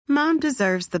Mom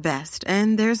deserves the best,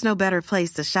 and there's no better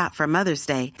place to shop for Mother's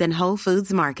Day than Whole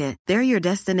Foods Market. They're your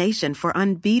destination for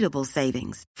unbeatable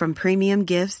savings, from premium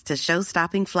gifts to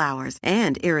show-stopping flowers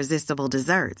and irresistible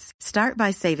desserts. Start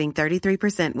by saving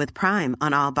 33% with Prime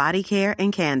on all body care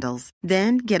and candles.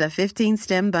 Then get a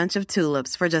 15-stem bunch of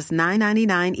tulips for just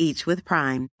 $9.99 each with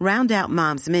Prime. Round out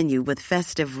Mom's menu with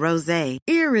festive rosé,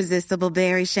 irresistible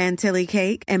berry chantilly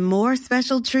cake, and more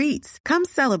special treats. Come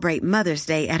celebrate Mother's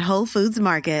Day at Whole Foods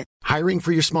Market. Hiring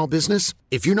for your small business?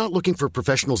 If you're not looking for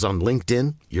professionals on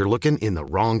LinkedIn, you're looking in the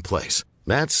wrong place.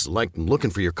 That's like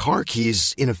looking for your car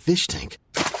keys in a fish tank.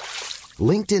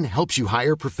 LinkedIn helps you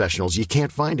hire professionals you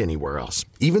can't find anywhere else,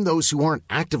 even those who aren't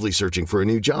actively searching for a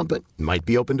new job but might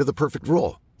be open to the perfect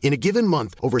role. In a given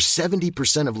month, over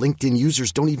 70% of LinkedIn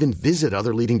users don't even visit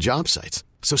other leading job sites.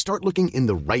 So start looking in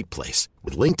the right place.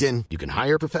 With LinkedIn, you can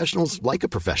hire professionals like a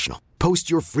professional. Post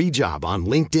your free job on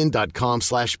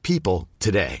linkedin.com/people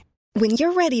today. When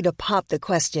you're ready to pop the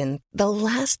question, the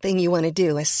last thing you want to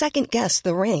do is second-guess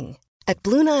the ring. At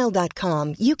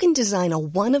BlueNile.com, you can design a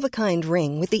one-of-a-kind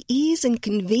ring with the ease and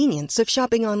convenience of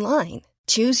shopping online.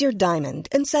 Choose your diamond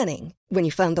and setting. When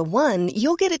you find the one,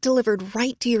 you'll get it delivered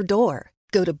right to your door.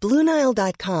 Go to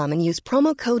BlueNile.com and use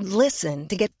promo code LISTEN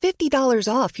to get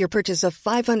 $50 off your purchase of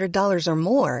 $500 or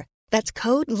more. That's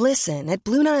code LISTEN at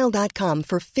BlueNile.com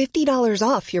for $50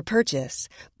 off your purchase.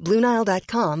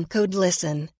 BlueNile.com, code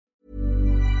LISTEN.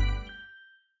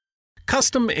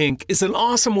 Custom Ink is an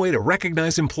awesome way to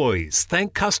recognize employees,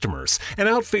 thank customers, and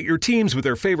outfit your teams with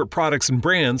their favorite products and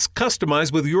brands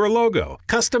customized with your logo.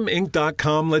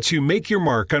 CustomInk.com lets you make your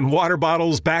mark on water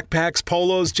bottles, backpacks,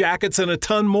 polos, jackets, and a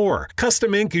ton more.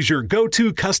 Custom Ink is your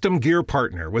go-to custom gear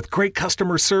partner with great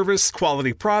customer service,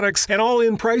 quality products, and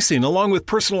all-in pricing, along with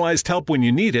personalized help when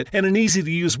you need it and an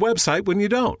easy-to-use website when you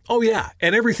don't. Oh yeah,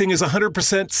 and everything is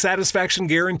 100% satisfaction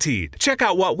guaranteed. Check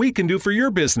out what we can do for your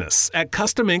business at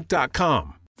CustomInk.com.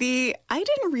 The "I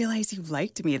didn't realize you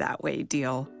liked me that way"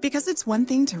 deal. Because it's one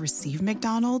thing to receive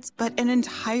McDonald's, but an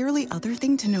entirely other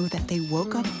thing to know that they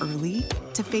woke up early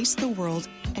to face the world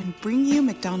and bring you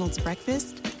McDonald's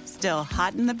breakfast still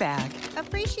hot in the bag.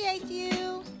 Appreciate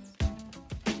you.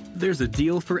 There's a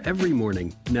deal for every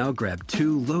morning. Now grab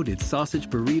 2 loaded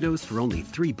sausage burritos for only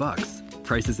 $3.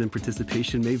 Prices and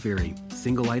participation may vary.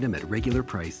 Single item at regular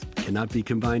price. Cannot be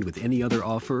combined with any other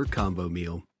offer or combo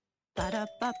meal.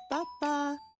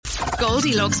 Ba-da-ba-ba-ba.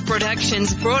 Goldilocks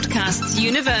Productions broadcasts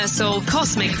universal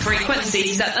cosmic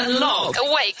frequencies that unlock,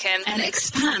 awaken, and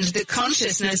expand the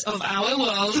consciousness of our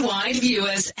worldwide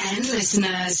viewers and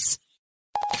listeners.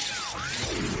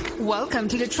 Welcome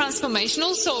to the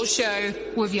Transformational Soul Show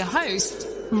with your host,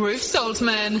 Ruth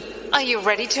Saltman. Are you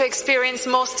ready to experience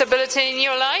more stability in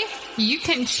your life? You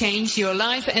can change your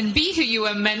life and be who you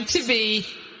are meant to be,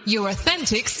 your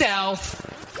authentic self.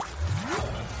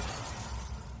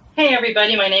 Hey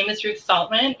everybody, my name is Ruth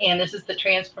Saltman and this is the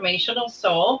Transformational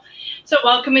Soul. So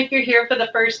welcome if you're here for the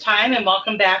first time and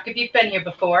welcome back if you've been here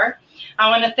before. I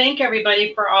want to thank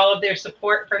everybody for all of their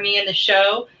support for me and the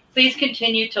show. Please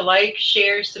continue to like,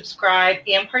 share, subscribe,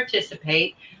 and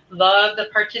participate. Love the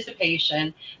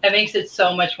participation. That makes it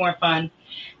so much more fun.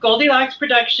 Goldilocks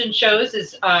Production Shows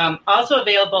is also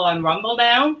available on Rumble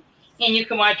now, and you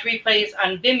can watch replays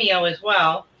on Vimeo as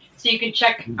well. So you can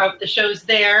check out the shows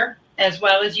there, as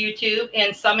well as YouTube,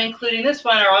 and some, including this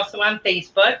one, are also on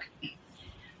Facebook.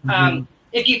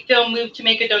 If you feel moved to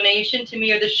make a donation to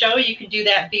me or the show, you can do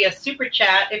that via Super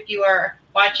Chat if you are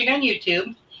watching on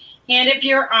YouTube. And if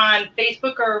you're on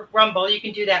Facebook or Rumble, you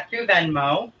can do that through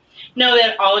Venmo. Know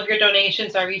that all of your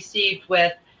donations are received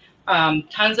with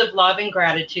tons of love and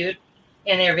gratitude,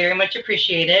 and they're very much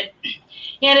appreciated.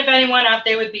 And if anyone out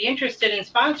there would be interested in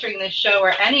sponsoring this show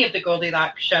or any of the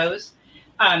Goldilocks shows,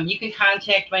 you can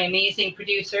contact my amazing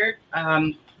producer,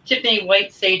 Tiffany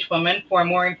White Sagewoman, for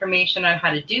more information on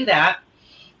how to do that.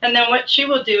 And then what she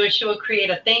will do is she will create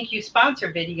a thank you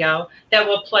sponsor video that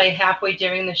will play halfway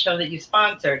during the show that you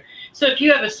sponsored. So if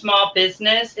you have a small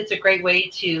business, it's a great way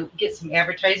to get some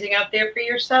advertising out there for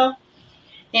yourself.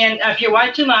 And if you're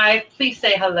watching live, please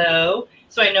say hello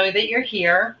so I know that you're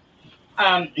here.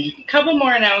 A couple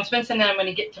more announcements, and then I'm going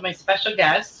to get to my special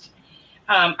guest.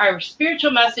 Our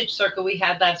spiritual message circle we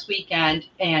had last weekend,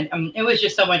 and it was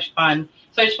just so much fun.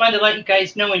 So I just wanted to let you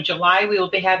guys know in July we will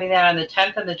be having that on the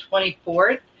 10th and the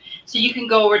 24th. So you can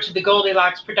go over to the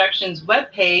Goldilocks Productions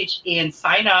webpage and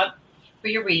sign up for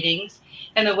your readings.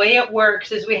 And the way it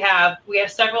works is we have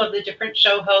several of the different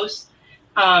show hosts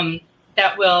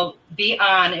that will be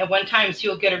on at one time, so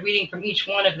you'll get a reading from each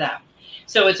one of them.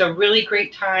 So it's a really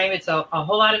great time. It's a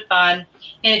whole lot of fun.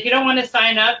 And if you don't want to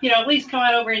sign up, at least come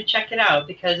on over and check it out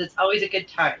because it's always a good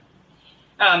time.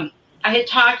 I had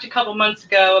talked a couple months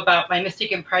ago about my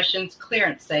Mystic Impressions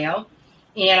clearance sale,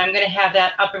 and I'm going to have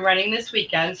that up and running this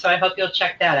weekend, so I hope you'll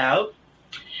check that out.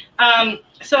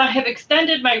 So I have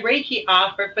extended my Reiki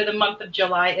offer for the month of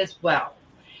July as well.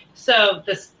 So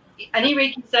any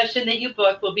Reiki session that you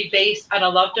book will be based on a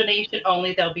love donation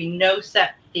only. There'll be no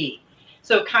set fee.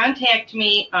 So contact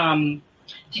me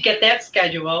to get that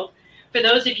scheduled. For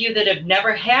those of you that have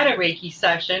never had a Reiki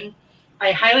session,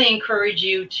 I highly encourage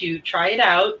you to try it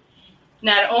out.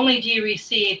 Not only do you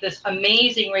receive this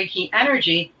amazing Reiki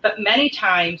energy, but many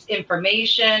times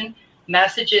information,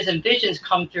 messages, and visions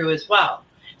come through as well.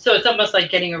 So it's almost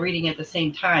like getting a reading at the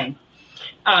same time.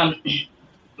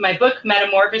 My book,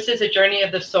 Metamorphosis, A Journey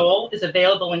of the Soul, is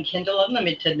available in Kindle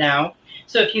Unlimited now.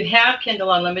 So if you have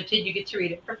Kindle Unlimited, you get to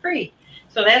read it for free.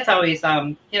 So that's always,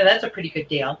 that's a pretty good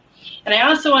deal. And I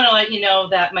also want to let you know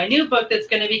that my new book that's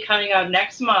going to be coming out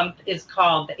next month is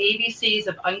called The ABCs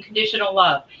of Unconditional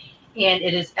Love. And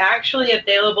it is actually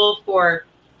available for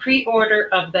pre-order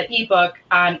of the ebook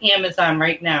on Amazon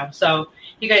right now. So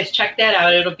you guys check that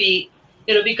out. It'll be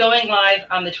going live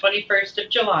on the 21st of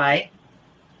July.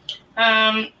 See,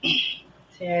 I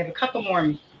have a couple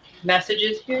more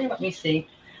messages here. Let me see.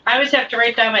 I always have to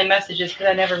write down my messages because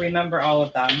I never remember all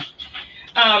of them.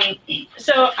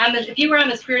 So if you were on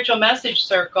the Spiritual Message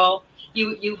Circle,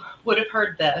 you would have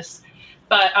heard this.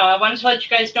 But I wanted to let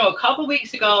you guys know, a couple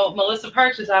weeks ago, Melissa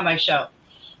Parks was on my show.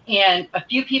 And a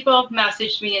few people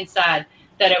messaged me and said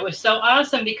that it was so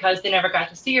awesome because they never got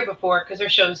to see her before because her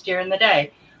show's during the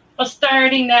day. Well,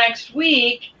 starting next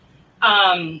week,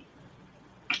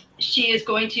 she is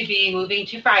going to be moving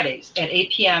to Fridays at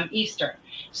 8 p.m. Eastern.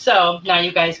 So now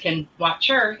you guys can watch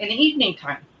her in the evening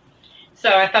time.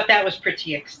 So I thought that was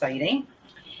pretty exciting.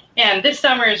 And this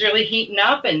summer is really heating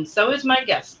up, and so is my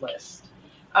guest list.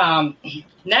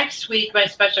 Next week, my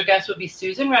special guest will be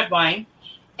Susan Redwine.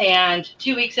 And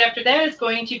 2 weeks after that is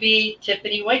going to be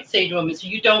Tiffany White Sage Woman. So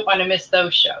you don't want to miss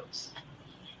those shows.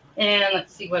 And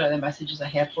let's see what other messages I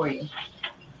have for you.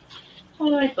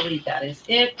 Oh, I believe that is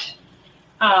it.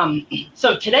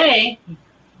 So today,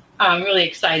 I'm really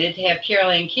excited to have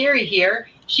Carol Ann Carey here.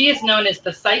 She is known as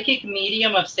the Psychic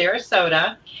Medium of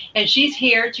Sarasota, and she's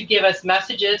here to give us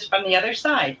messages from the other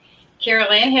side.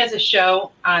 Carol Ann has a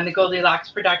show on the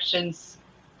Goldilocks Productions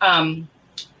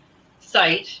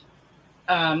site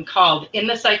called In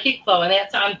the Psychic Flow, and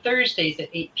that's on Thursdays at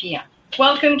 8 p.m.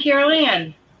 Welcome, Carol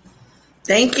Ann.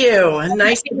 Thank you.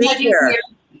 Nice to be here.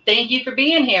 Thank you for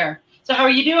being here. So how are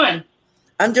you doing?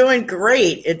 I'm doing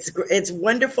great. It's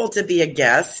wonderful to be a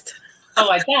guest. Oh,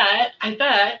 I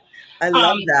bet. I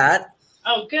love that.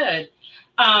 Oh, good.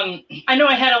 I know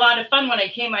I had a lot of fun when I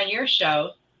came on your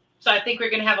show, so I think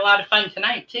we're going to have a lot of fun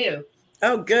tonight, too.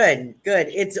 Oh, good.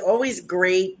 It's always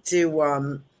great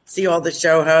to see all the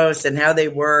show hosts and how they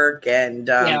work, and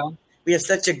we have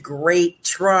such a great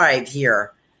tribe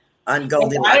here on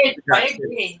Goldilocks. I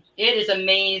agree. It is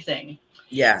amazing.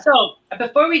 Yeah. So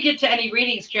before we get to any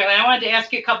readings, Carolyn, I wanted to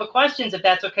ask you a couple questions, if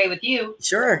that's okay with you.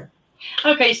 Sure.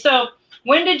 Okay. So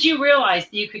when did you realize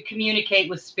that you could communicate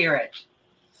with spirit?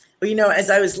 Well, as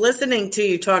I was listening to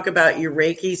you talk about your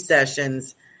Reiki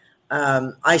sessions,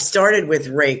 I started with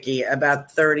Reiki about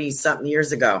 30-something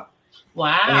years ago.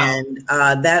 Wow. And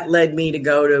that led me to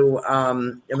go to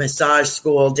a massage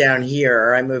school down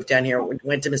here. I moved down here,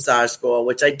 went to massage school,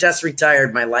 which I just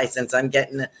retired my license. I'm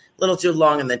getting a little too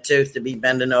long in the tooth to be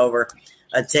bending over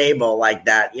a table like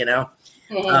that,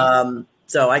 Mm-hmm.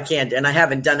 So I can't, and I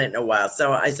haven't done it in a while.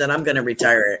 So I said, I'm going to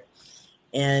retire it.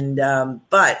 And,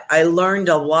 but I learned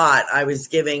a lot. I was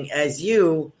giving, as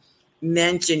you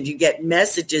mentioned, you get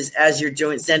messages as you're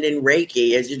sending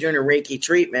Reiki, as you're doing a Reiki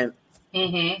treatment.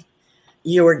 Mm-hmm.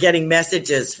 You were getting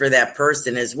messages for that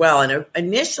person as well. And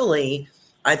initially,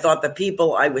 I thought the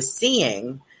people I was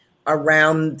seeing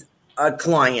around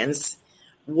clients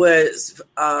was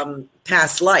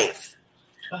past life.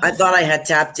 I thought I had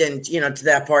tapped in, to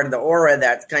that part of the aura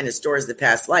that kind of stores the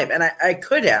past life. And I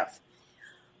could have.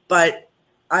 But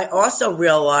I also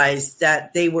realized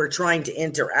that they were trying to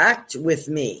interact with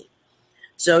me.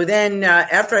 So then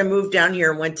after I moved down here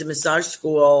and went to massage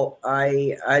school,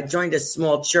 I joined a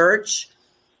small church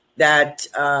that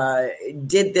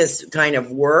did this kind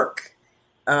of work,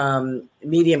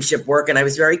 mediumship work. And I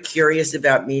was very curious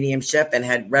about mediumship and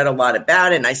had read a lot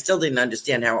about it. And I still didn't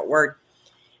understand how it worked.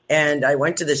 And I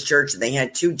went to this church and they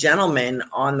had two gentlemen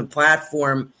on the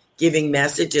platform giving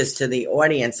messages to the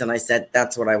audience. And I said,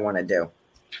 that's what I want to do.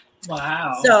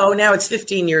 Wow. So now it's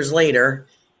 15 years later.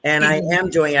 And I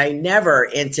never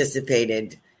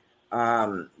anticipated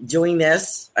doing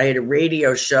this. I had a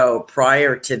radio show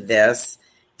prior to this,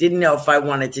 didn't know if I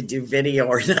wanted to do video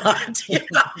or not.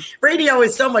 Radio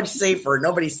is so much safer.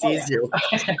 Nobody sees you.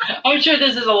 I'm sure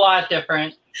this is a lot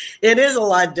different. It is a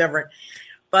lot different.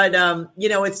 But,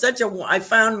 it's I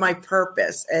found my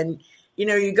purpose. And,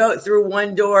 you go through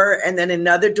one door and then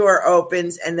another door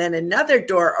opens and then another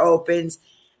door opens.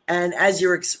 And as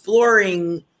you're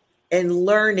exploring and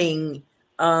learning,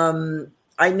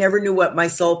 I never knew what my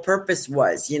sole purpose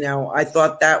was. I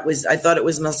thought it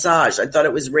was massage. I thought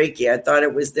it was Reiki. I thought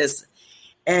it was this.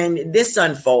 And this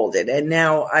unfolded. And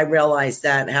now I realize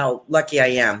that how lucky I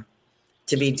am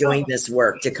to be doing this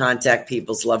work, to contact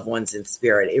people's loved ones in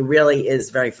spirit. It really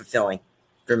is very fulfilling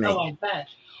for me. Oh, I bet.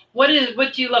 What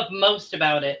do you love most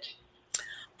about it?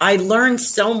 I learned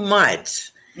so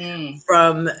much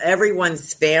from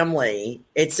everyone's family.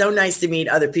 It's so nice to meet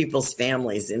other people's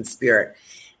families in spirit.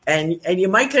 And you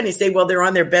might kind of say, well, they're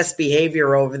on their best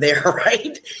behavior over there,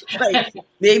 right? Like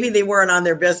maybe they weren't on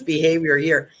their best behavior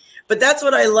here. But that's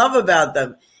what I love about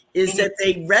them, is that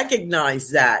they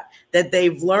recognize that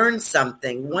they've learned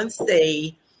something. Once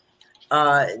they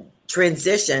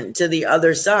transition to the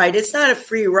other side, it's not a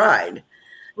free ride.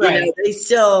 Right.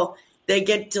 They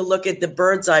get to look at the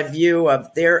bird's eye view of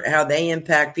how they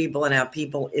impact people and how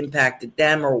people impacted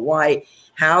them, or why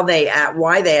they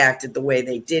acted the way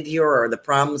they did here, or the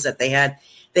problems that they had.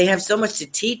 They have so much to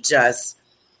teach us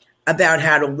about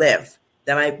how to live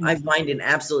that I find it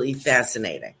absolutely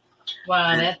fascinating.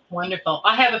 Wow, that's wonderful.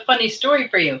 I have a funny story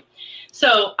for you.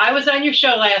 So I was on your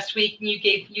show last week, and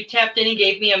you tapped in and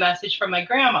gave me a message from my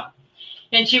grandma.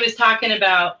 And she was talking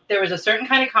about there was a certain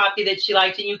kind of coffee that she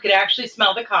liked, and you could actually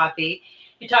smell the coffee.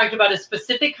 You talked about a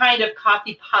specific kind of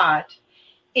coffee pot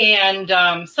and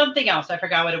something else. I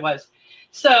forgot what it was.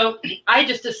 So I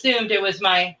just assumed it was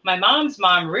my mom's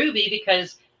mom, Ruby,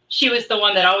 because she was the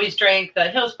one that always drank the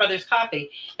Hills Brothers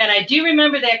coffee. And I do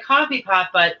remember that coffee pot,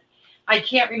 but I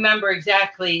can't remember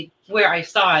exactly where I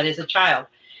saw it as a child.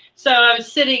 So I was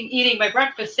sitting eating my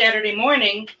breakfast Saturday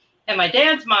morning, and my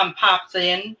dad's mom pops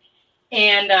in,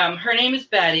 and her name is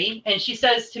Betty, and she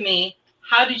says to me,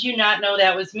 "How did you not know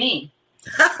that was me?"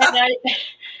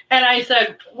 and I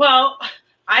said, "Well,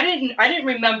 I didn't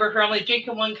remember her only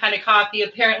drinking one kind of coffee.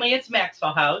 Apparently, it's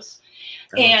Maxwell House."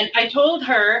 Oh. And I told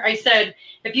her, I said,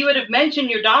 "If you would have mentioned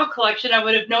your dog collection, I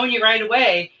would have known you right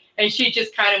away." And she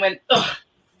just kind of went, "Ugh,"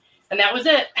 and that was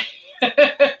it.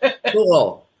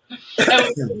 Cool. That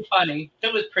was pretty funny.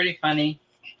 It was pretty funny.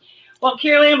 Well,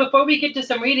 Carol Ann, before we get to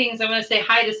some readings, I'm going to say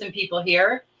hi to some people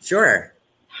here. Sure.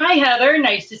 Hi, Heather.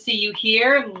 Nice to see you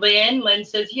here. Lynn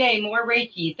says, "Yay, more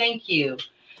Reiki." Thank you.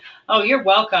 Oh, you're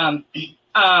welcome.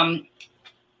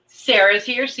 Sarah's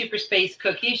here, Super Space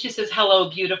Cookie. She says, "Hello,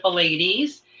 beautiful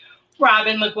ladies."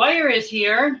 Robin McGuire is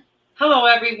here. "Hello,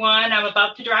 everyone. I'm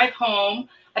about to drive home.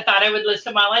 I thought I would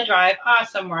listen while I drive."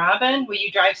 Awesome, Robin. Will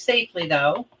you drive safely,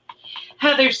 though?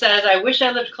 Heather says, "I wish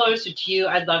I lived closer to you.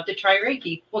 I'd love to try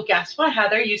Reiki." Well, guess what,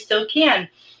 Heather? You still can,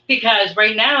 because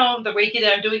right now the Reiki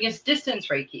that I'm doing is distance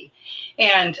Reiki.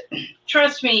 And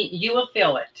trust me, you will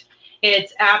feel it.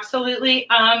 It's absolutely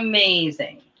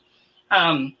amazing.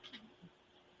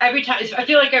 Every time, I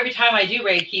feel like every time I do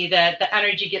Reiki that the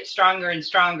energy gets stronger and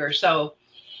stronger. So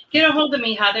get a hold of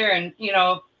me, Heather. And,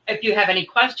 if you have any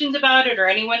questions about it, or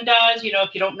anyone does,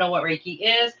 if you don't know what Reiki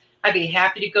is, I'd be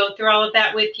happy to go through all of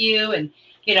that with you and,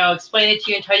 explain it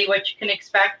to you and tell you what you can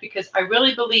expect, because I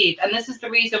really believe, and this is the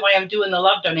reason why I'm doing the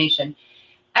love donation,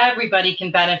 everybody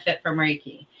can benefit from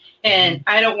Reiki. And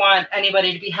I don't want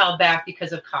anybody to be held back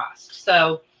because of cost.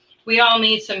 So we all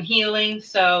need some healing.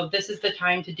 So this is the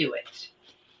time to do it.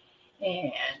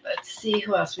 And let's see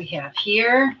who else we have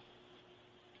here.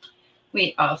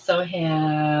 We also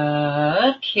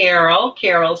have Carol.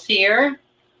 Carol's here.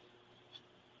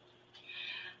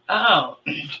 Oh,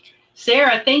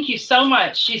 Sarah, thank you so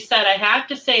much. She said, "I have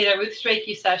to say that Ruth's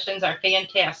Reiki sessions are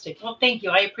fantastic." Well, thank you.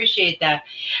 I appreciate that.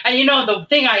 And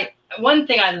one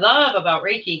thing I love about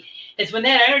Reiki is when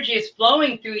that energy is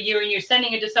flowing through you and you're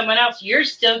sending it to someone else, you're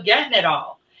still getting it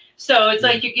all. So it's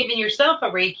like you're giving yourself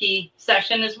a Reiki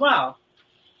session as well.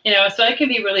 So it can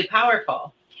be really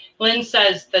powerful. Lynn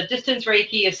says, "The distance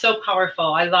Reiki is so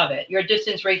powerful. I love it. Your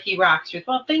distance Reiki rocks."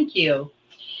 Well, thank you.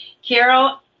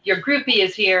 Carol, your groupie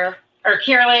is here. Or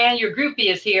Carol Ann, your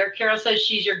groupie is here. Carol says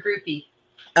she's your groupie.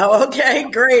 Oh, okay.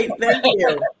 Great. Thank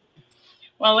you.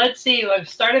 Well, let's see.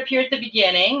 Let's start up here at the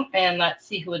beginning, and let's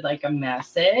see who would like a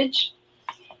message.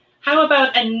 How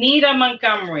about Anita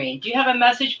Montgomery? Do you have a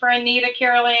message for Anita,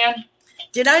 Carol Ann?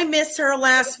 Did I miss her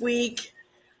last week?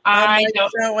 I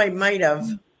don't know. I might have.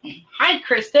 Hi,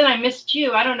 Kristen. I missed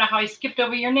you. I don't know how I skipped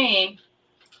over your name.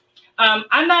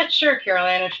 I'm not sure, Carol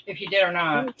Ann, if you did or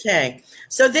not. Okay.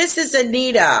 So this is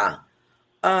Anita.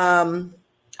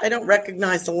 I don't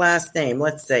recognize the last name.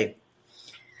 Let's see.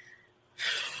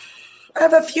 I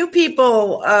have a few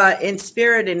people in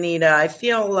spirit, Anita. I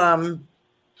feel I'm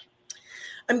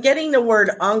getting the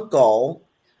word uncle.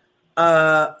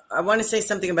 I want to say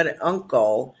something about an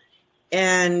uncle.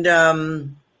 And I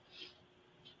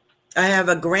have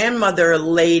a grandmother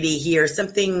lady here,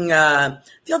 something,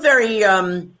 feel very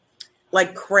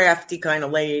like crafty kind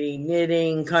of lady,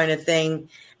 knitting kind of thing.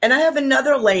 And I have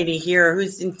another lady here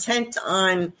who's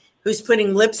who's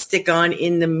putting lipstick on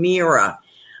in the mirror.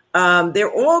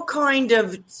 They're all kind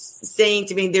of saying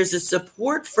to me, there's a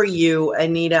support for you,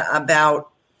 Anita, about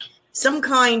some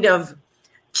kind of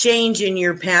change in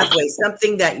your pathway,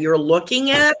 something that you're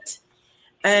looking at.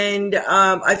 And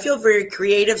I feel very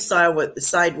creative side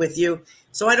with you.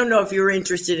 So I don't know if you're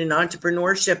interested in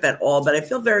entrepreneurship at all, but I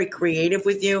feel very creative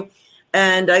with you.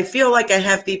 And I feel like I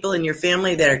have people in your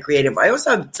family that are creative. I also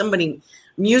have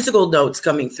musical notes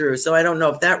coming through. So I don't know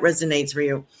if that resonates for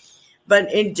you. But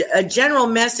a general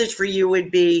message for you would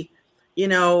be,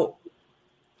 and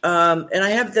I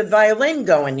have the violin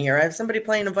going here. I have somebody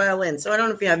playing a violin. So I don't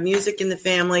know if you have music in the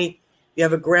family. You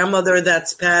have a grandmother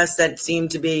that's passed that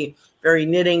seemed to be very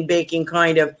knitting, baking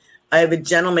kind of. I have a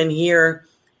gentleman here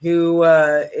who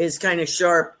is kind of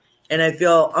sharp, and I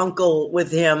feel uncle with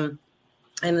him.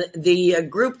 And the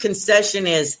group concession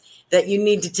is that you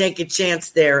need to take a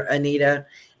chance there, Anita,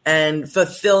 and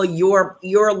fulfill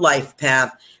your life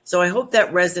path. So I hope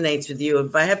that resonates with you.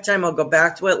 If I have time, I'll go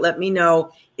back to it. Let me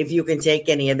know if you can take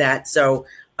any of that. So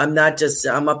I'm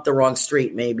up the wrong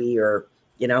street maybe, or,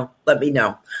 let me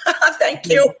know. Thank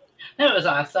you. That was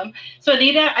awesome. So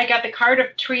Anita, I got the card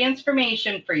of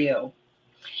transformation for you.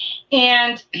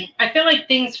 And I feel like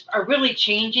things are really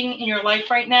changing in your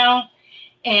life right now.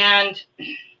 And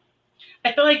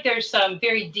I feel like there's some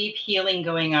very deep healing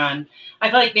going on. I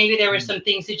feel like maybe there were some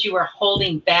things that you were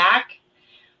holding back,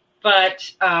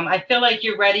 but I feel like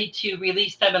you're ready to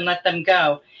release them and let them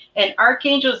go. And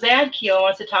Archangel Zadkiel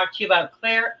wants to talk to you about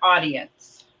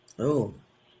clairaudience. Oh.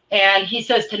 And he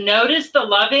says to notice the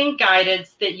loving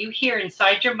guidance that you hear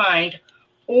inside your mind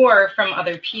or from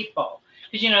other people.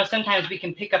 Because, sometimes we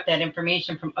can pick up that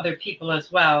information from other people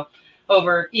as well,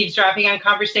 over eavesdropping on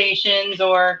conversations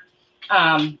or,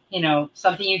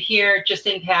 something you hear just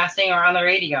in passing or on the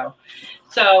radio.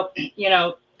 So,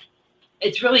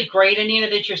 it's really great,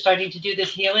 Anita, that you're starting to do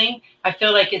this healing. I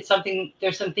feel like there's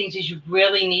some things that you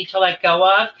really need to let go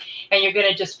of, and you're going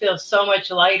to just feel so much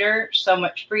lighter, so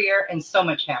much freer, and so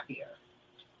much happier.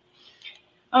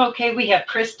 Okay, we have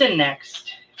Kristen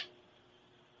next.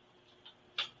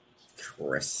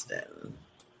 Kristen.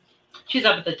 She's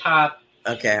up at the top.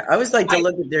 Okay. I always like to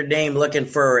look at their name, looking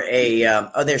for a,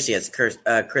 there she is,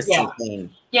 Kristen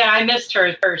Kane. Yeah, I missed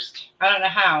her first. I don't know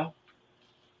how.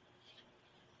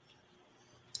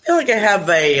 I feel like I have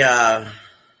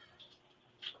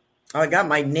I got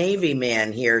my Navy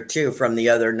man here too from the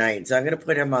other night. So I'm going to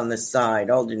put him on the side.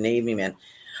 Older Navy man.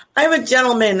 I have a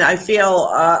gentleman, I feel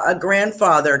a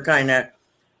grandfather kind of,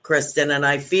 Kristen, and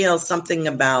I feel something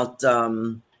about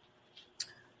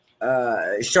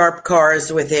sharp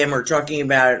cars with him, or talking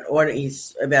about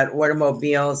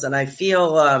automobiles. And I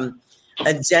feel a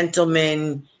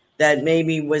gentleman that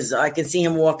maybe I can see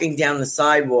him walking down the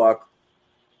sidewalk.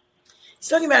 He's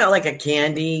talking about like a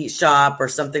candy shop or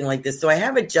something like this. So I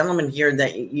have a gentleman here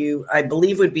that I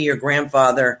believe would be your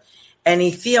grandfather, and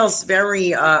he feels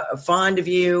very fond of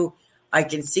you. I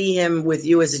can see him with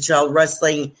you as a child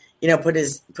wrestling,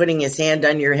 putting his hand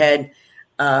on your head,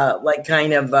 like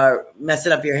kind of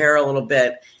messing up your hair a little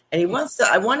bit. And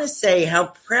I want to say how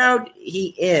proud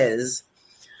he is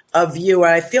of you.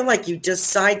 I feel like you just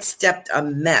sidestepped a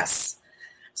mess.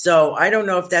 So I don't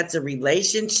know if that's a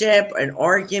relationship, an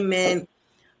argument,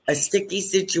 a sticky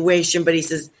situation, but he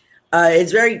says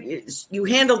you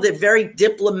handled it very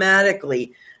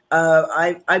diplomatically.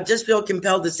 I just feel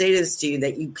compelled to say this to you,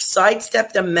 that you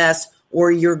sidestepped a mess,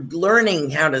 or you're learning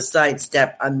how to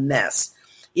sidestep a mess.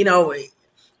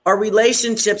 Our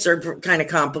relationships are kind of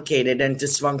complicated and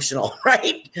dysfunctional,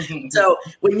 right? So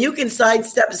when you can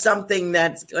sidestep something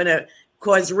that's going to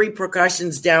cause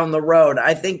repercussions down the road,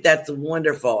 I think that's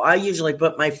wonderful. I usually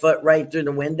put my foot right through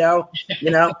the window,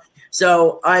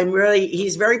 So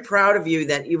he's very proud of you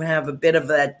that you have a bit of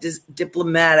that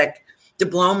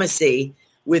diplomacy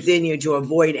within you to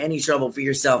avoid any trouble for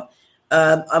yourself.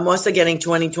 I'm also getting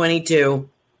 2022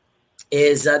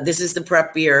 this is the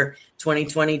prep year.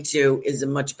 2022 is a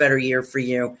much better year for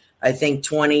you. I think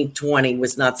 2020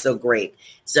 was not so great.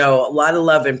 So a lot of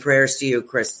love and prayers to you,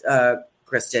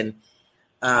 Kristen,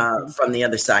 from the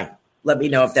other side. Let me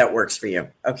know if that works for you.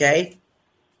 Okay.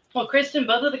 Well, Kristen,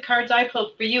 both of the cards I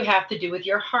pulled for you have to do with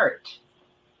your heart.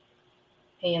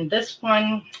 And this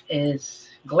one is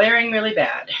glaring really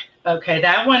bad. Okay,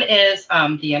 that one is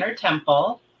the Inner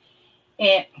Temple.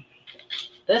 And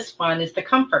this one is the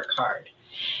Comfort card.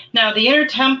 Now, the Inner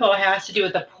Temple has to do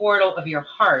with the portal of your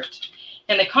heart.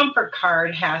 And the Comfort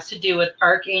card has to do with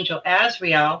Archangel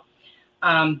Azrael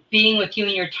being with you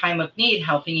in your time of need,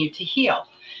 helping you to heal.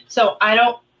 So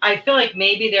I feel like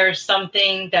maybe there's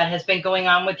something that has been going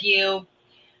on with you,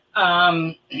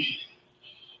 and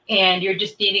you're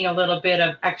just needing a little bit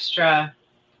of extra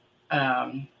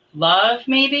love,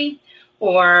 maybe,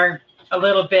 or a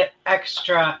little bit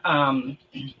extra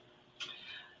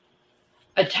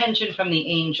attention from the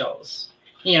angels.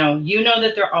 You know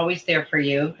that they're always there for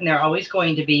you, and they're always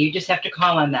going to be. You just have to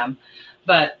call on them.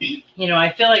 But,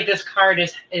 I feel like this card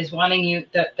is wanting you,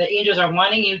 the angels are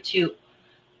wanting you to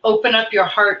open up your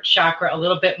heart chakra a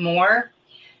little bit more,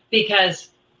 because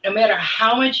no matter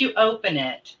how much you open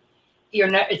it,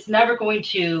 it's never going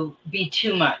to be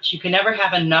too much. You can never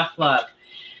have enough love.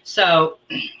 So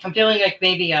I'm feeling like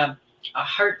maybe a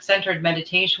heart-centered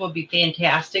meditation would be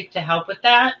fantastic to help with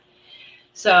that.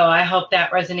 So I hope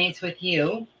that resonates with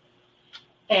you.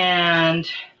 And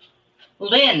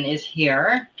Lynn is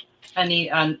here.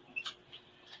 Carol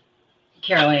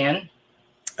Ann.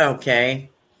 Okay.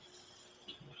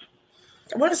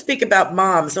 I want to speak about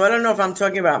mom. So I don't know if I'm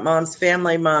talking about mom's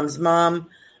family, mom's mom.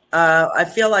 I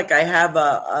feel like I have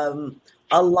a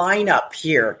lineup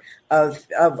here of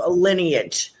a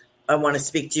lineage I want to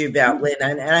speak to you about, Lynn.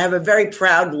 And I have a very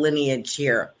proud lineage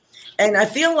here. And I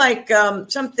feel like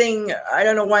something, I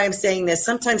don't know why I'm saying this.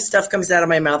 Sometimes stuff comes out of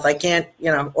my mouth. I can't,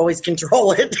 always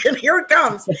control it. And here it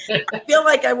comes. I feel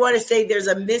like I want to say there's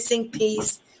a missing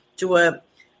piece to a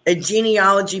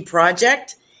genealogy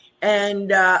project.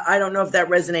 And I don't know if that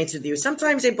resonates with you.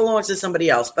 Sometimes it belongs to somebody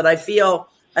else. But I feel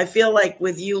like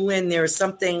with you, Lynn, there's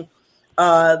something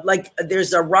like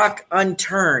there's a rock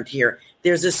unturned here.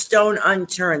 There's a stone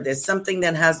unturned. There's something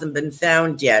that hasn't been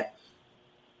found yet.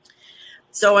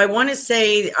 So I want to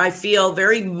say I feel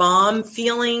very mom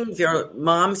feeling, your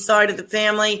mom side of the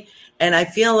family. And I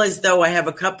feel as though I have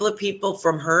a couple of people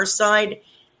from her side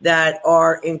that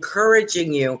are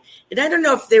encouraging you. And I don't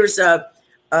know if there's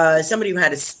somebody who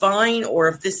had a spine or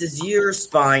if this is your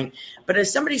spine, but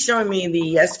there's somebody showing me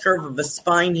the S-curve of a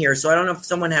spine here. So I don't know if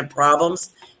someone had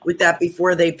problems with that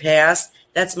before they passed.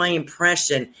 That's my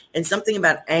impression. And something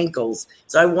about ankles.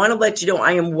 So I want to let you know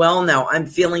I am well now. I'm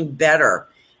feeling better.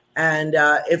 And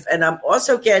I'm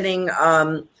also getting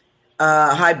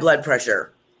high blood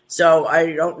pressure. So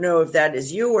I don't know if that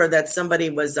is you or that somebody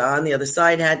was on the other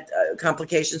side had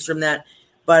complications from that.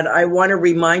 But I want to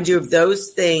remind you of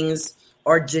those things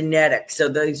are genetic. So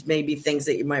those may be things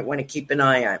that you might want to keep an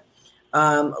eye on.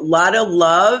 A lot of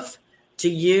love to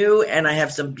you. And I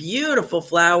have some beautiful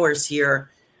flowers here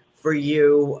for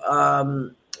you,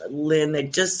 Lynn. They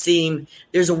just seem,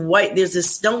 there's a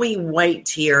snowy white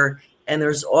here. And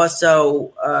there's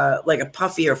also like a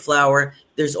puffier flower.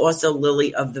 There's also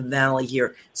lily of the valley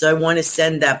here. So I want to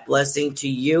send that blessing to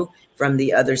you from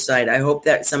the other side. I hope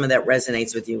that some of that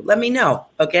resonates with you. Let me know.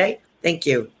 Okay. Thank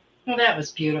you. Well, that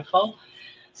was beautiful.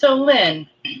 So Lynn,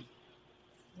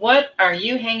 what are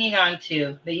you hanging on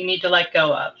to that you need to let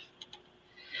go of?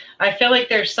 I feel like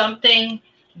there's something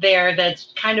there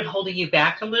that's kind of holding you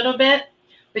back a little bit,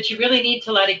 but you really need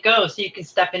to let it go so you can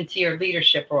step into your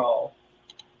leadership role.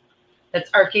 That's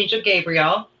Archangel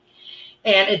Gabriel.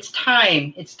 And it's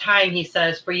time, he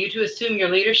says, for you to assume your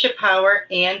leadership power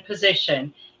and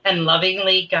position and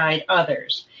lovingly guide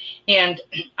others. And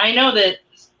I know that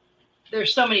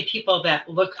there's so many people that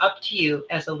look up to you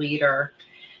as a leader.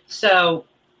 So,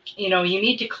 you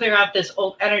need to clear out this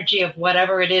old energy of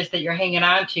whatever it is that you're hanging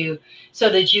on to so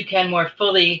that you can more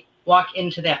fully walk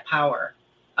into that power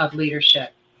of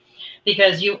leadership.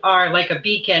 Because you are like a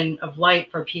beacon of light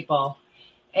for people.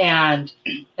 And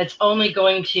it's only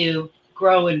going to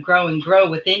grow and grow and grow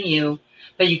within you,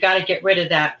 but you got to get rid of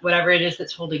that, whatever it is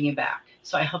that's holding you back.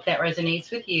 So I hope that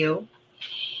resonates with you.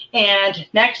 And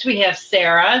next we have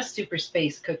Sarah, Super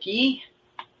Space Cookie.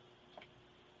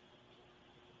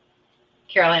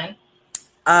 Carol Ann?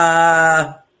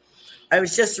 I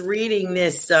was just reading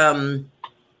this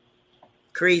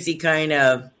crazy kind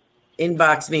of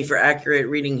inbox me for accurate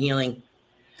reading healing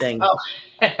thing. Oh.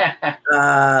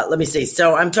 Let me see.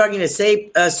 So I'm talking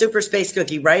to Super Space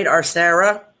Cookie, right? Our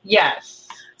Sarah? Yes.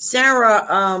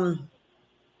 Sarah,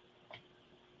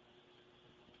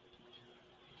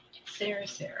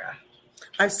 Sarah.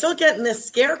 I'm still getting this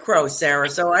scarecrow, Sarah.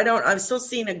 So I'm still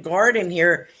seeing a garden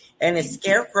here and a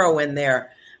scarecrow in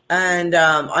there. And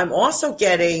I'm also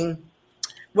getting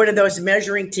one of those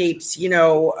measuring tapes,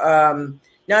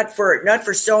 not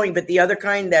for sewing, but the other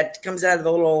kind that comes out of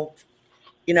the little,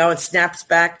 and snaps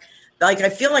back. Like, I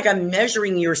feel like I'm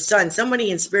measuring your son.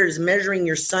 Somebody in spirit is measuring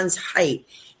your son's height,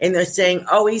 and they're saying,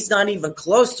 oh, he's not even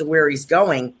close to where he's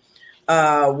going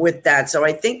with that. So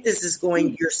I think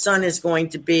your son is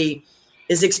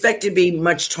expected to be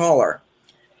much taller.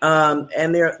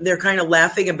 And they're kind of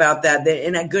laughing about that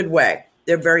in a good way.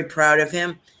 They're very proud of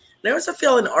him. And I also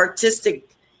feel an artistic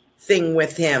thing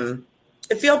with him.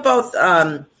 I feel both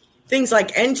things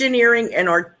like engineering and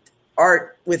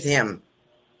art with him.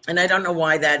 And I don't know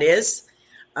why that is,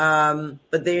 but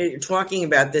they're talking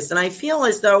about this. And I feel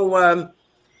as though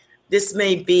this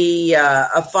may be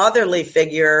a fatherly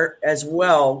figure as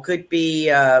well. Could be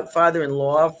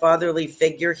father-in-law, fatherly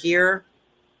figure here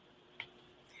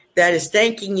that is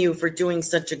thanking you for doing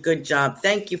such a good job.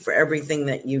 Thank you for everything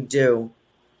that you do.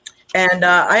 And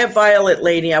I have violet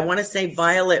lady. I want to say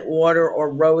violet water or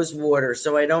rose water.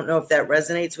 So I don't know if that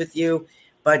resonates with you,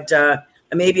 but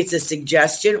maybe it's a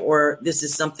suggestion or this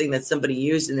is something that somebody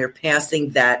used and they're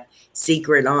passing that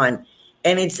secret on.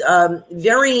 And it's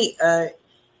very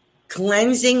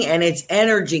cleansing, and it's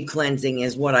energy cleansing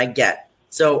is what I get.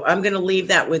 So I'm going to leave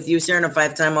that with you, Sarah, and if I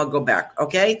have time, I'll go back.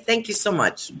 Okay? Thank you so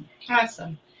much.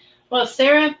 Awesome. Well,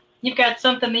 Sarah, you've got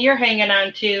something that you're hanging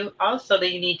on to also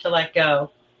that you need to let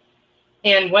go.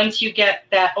 And once you get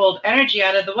that old energy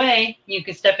out of the way, you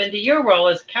can step into your role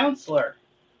as a counselor.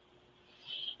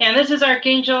 And this is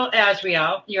Archangel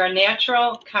Azrael. You're a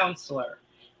natural counselor.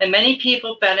 And many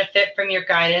people benefit from your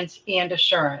guidance and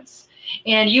assurance.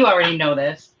 And you already know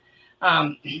this.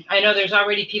 I know there's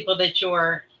already people that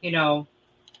you're,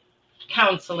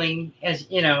 counseling as,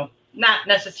 not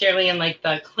necessarily in like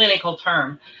the clinical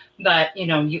term, but,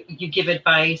 you give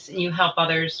advice and you help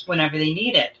others whenever they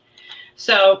need it.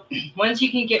 So once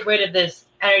you can get rid of this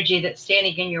energy that's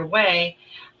standing in your way,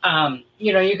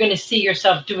 you're going to see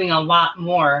yourself doing a lot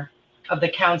more of the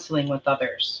counseling with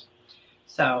others.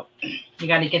 So you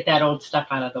got to get that old stuff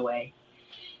out of the way.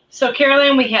 So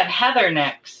Carolyn, we have Heather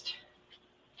next.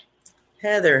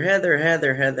 Heather.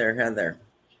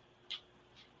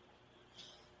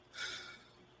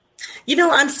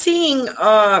 I'm seeing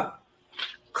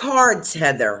cards,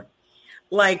 Heather,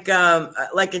 like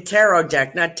a tarot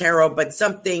deck, not tarot, but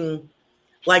something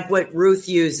like what Ruth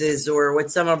uses or what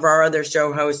some of our other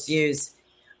show hosts use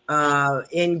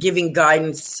in giving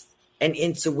guidance and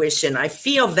intuition. I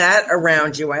feel that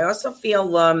around you. I also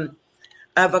feel I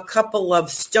have a couple of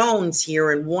stones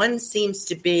here, and one seems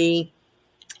to be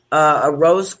a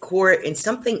rose quartz, and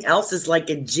something else is like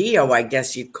a geo, I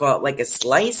guess you'd call it, like a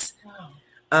slice.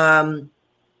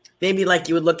 Maybe like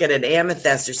you would look at an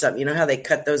amethyst or something. You know how they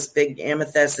cut those big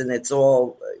amethysts and it's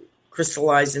all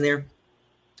crystallized in there?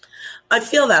 I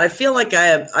feel that. I feel like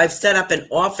I've set up an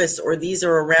office, or these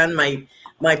are around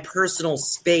my personal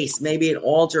space, maybe an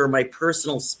altar or my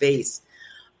personal space.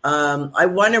 I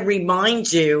want to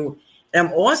remind you, and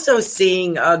I'm also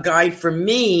seeing a guide for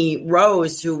me,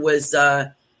 Rose, who was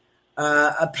a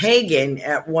pagan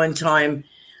at one time.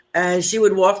 And she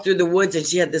would walk through the woods, and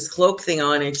she had this cloak thing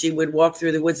on, and she would walk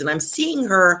through the woods. And I'm seeing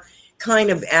her kind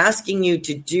of asking you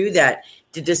to do that,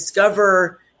 to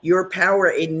discover your power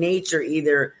in nature,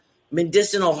 either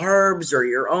medicinal herbs or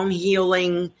your own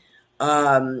healing,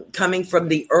 coming from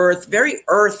the earth, very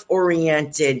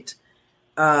earth-oriented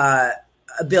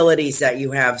abilities that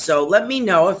you have. So let me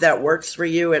know if that works for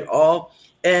you at all.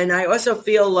 And I also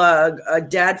feel a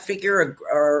dad figure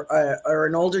or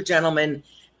an older gentleman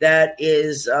that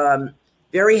is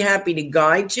very happy to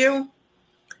guide you.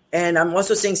 And I'm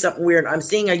also seeing something weird. I'm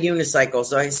seeing a unicycle.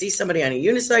 So I see somebody on a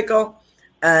unicycle,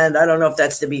 and I don't know if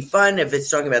that's to be fun, if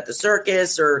it's talking about the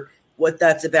circus or what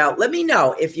that's about. Let me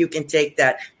know if you can take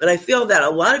that. But I feel that a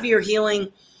lot of your healing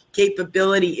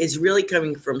capability is really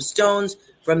coming from stones,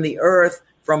 from the earth,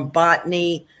 from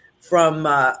botany, from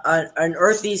an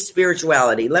earthy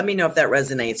spirituality. Let me know if that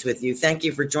resonates with you. Thank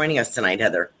you for joining us tonight,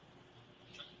 Heather.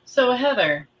 So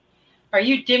Heather, are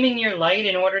you dimming your light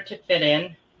in order to fit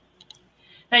in?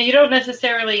 Now, you don't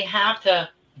necessarily have to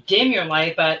dim your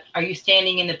light, but are you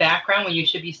standing in the background when you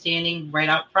should be standing right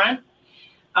out front?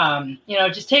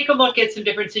 Just take a look at some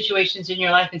different situations in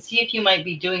your life and see if you might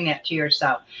be doing that to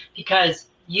yourself, because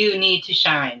you need to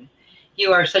shine.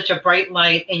 You are such a bright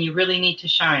light, and you really need to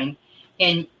shine,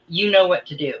 and you know what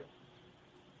to do.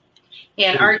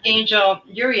 And Archangel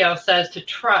Uriel says to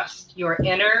trust your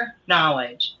inner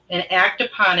knowledge and act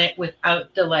upon it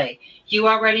without delay. You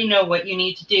already know what you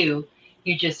need to do.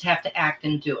 You just have to act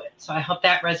and do it. So I hope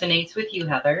that resonates with you,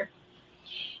 Heather.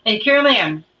 And Carol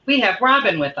Ann, we have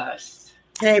Robin with us.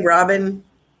 Hey, Robin.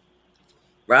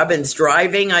 Robin's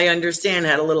driving, I understand,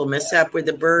 had a little mishap with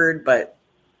the bird, but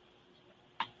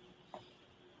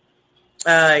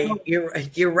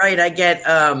you're right. I get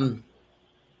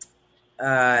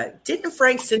didn't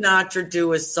Frank Sinatra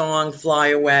do a song "Fly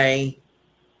Away"?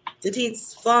 Did he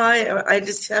fly? I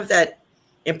just have that.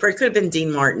 It could have been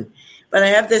Dean Martin, but I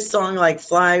have this song like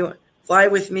 "Fly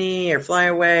with Me" or "Fly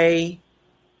Away."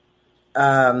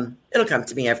 It'll come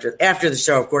to me after the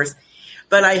show, of course.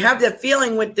 But I have the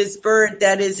feeling with this bird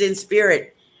that is in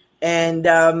spirit, and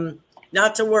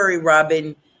not to worry,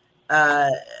 Robin.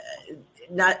 I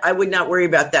would not worry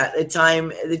about that. The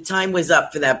time was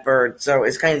up for that bird, so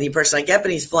it's kind of the impression I get.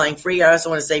 But he's flying free. I also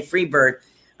want to say "Free Bird."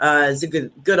 It's a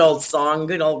good old song,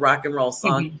 good old rock and roll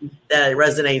song that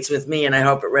resonates with me, and I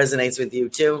hope it resonates with you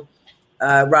too.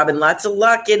 Robin, lots of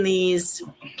luck in these.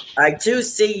 I do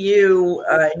see you.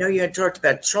 I know you had talked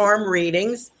about charm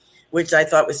readings, which I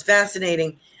thought was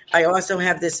fascinating. I also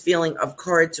have this feeling of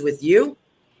cards with you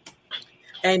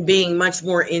and being much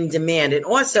more in demand. And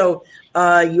also,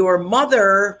 your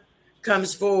mother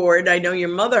comes forward. I know your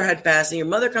mother had passed, and your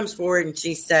mother comes forward and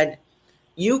she said,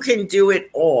 "You can do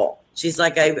it all." She's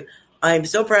like, I'm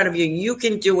so proud of you. You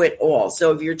can do it all.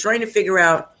 So if you're trying to figure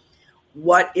out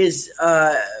what is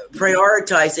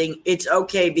prioritizing, it's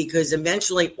okay, because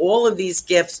eventually all of these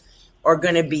gifts are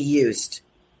going to be used.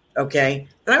 Okay.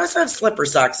 And I also have slipper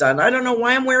socks on. I don't know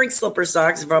why I'm wearing slipper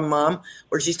socks if I'm mom,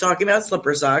 or she's talking about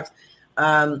slipper socks.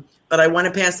 But I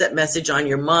want to pass that message on.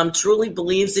 Your mom truly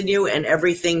believes in you and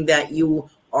everything that you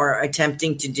are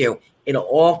attempting to do. It'll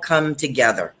all come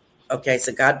together. Okay.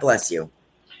 So God bless you.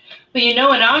 Well,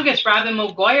 in August, Robin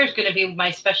McGuire is going to be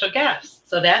my special guest.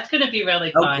 So that's going to be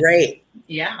really fun. Oh, great.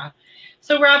 Yeah.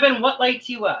 So, Robin, what lights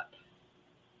you up?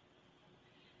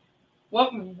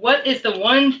 What is the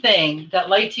one thing that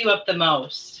lights you up the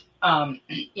most?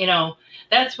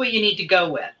 That's what you need to go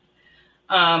with.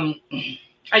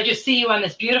 I just see you on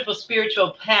this beautiful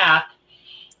spiritual path.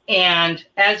 And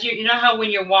as you know how when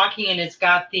you're walking and it's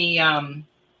got the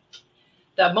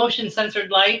motion censored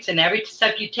lights, and every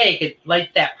step you take, it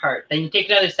lights that part. Then you take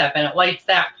another step and it lights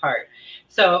that part.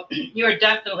 So you're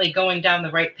definitely going down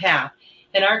the right path.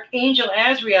 And Archangel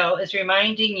Azrael is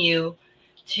reminding you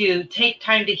to take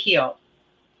time to heal.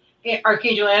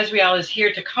 Archangel Azrael is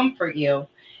here to comfort you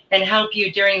and help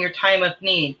you during your time of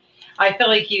need. I feel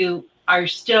like you are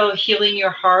still healing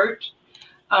your heart,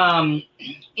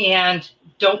 and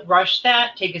don't rush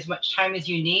that. Take as much time as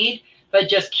you need, but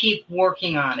just keep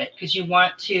working on it, because you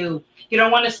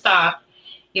don't want to stop.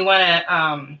 You want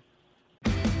to,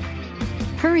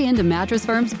 Hurry into Mattress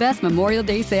Firm's best Memorial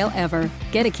Day sale ever.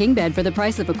 Get a king bed for the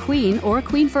price of a queen or a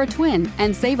queen for a twin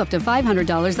and save up to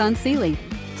 $500 on Sealy.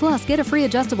 Plus, get a free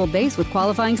adjustable base with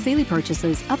qualifying Sealy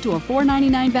purchases up to a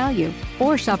 $499 value.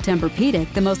 Or shop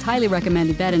Tempur-Pedic, the most highly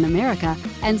recommended bed in America,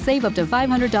 and save up to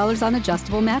 $500 on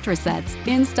adjustable mattress sets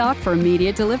in stock for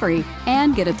immediate delivery.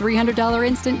 And get a $300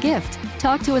 instant gift.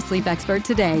 Talk to a sleep expert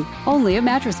today, only at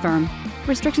Mattress Firm.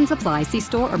 Restrictions apply. See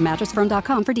store or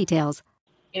mattressfirm.com for details.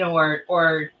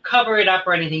 Or cover it up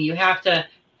or anything. You have to,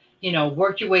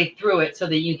 work your way through it so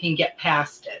that you can get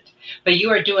past it. But you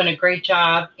are doing a great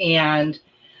job, and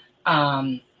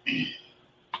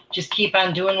just keep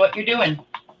on doing what you're doing.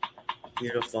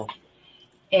 Beautiful.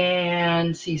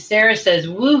 And see, Sarah says,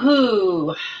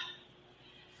 woohoo.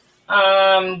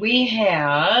 We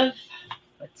have,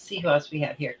 let's see who else we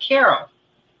have here. Carol.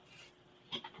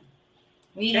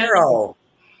 Carol.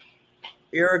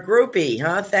 You're a groupie,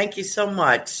 huh? Thank you so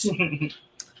much.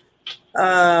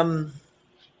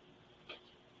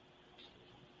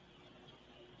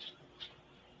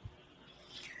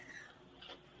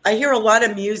 I hear a lot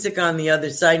of music on the other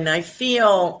side, and I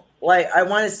feel like I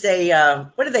want to say,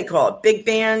 what do they call it? Big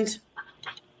band?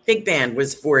 Big band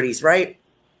was 40s, right?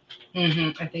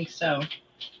 I think so.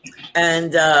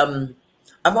 And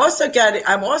I'm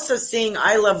also seeing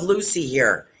I Love Lucy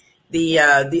here.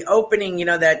 The opening,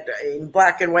 that in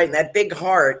black and white, and that big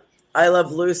heart, I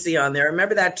Love Lucy on there.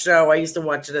 Remember that show? I used to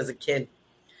watch it as a kid.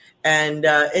 And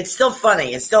it's still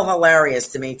funny. It's still hilarious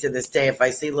to me to this day if I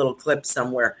see little clips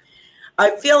somewhere.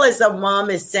 I feel as though mom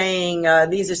is saying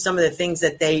these are some of the things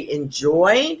that they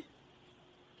enjoyed.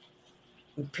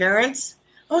 Parents.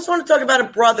 I also want to talk about a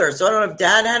brother. So I don't know if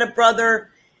dad had a brother,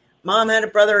 mom had a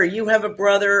brother, or you have a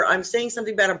brother. I'm saying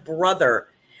something about a brother.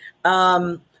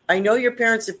 I know your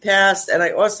parents have passed, and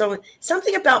I also,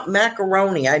 something about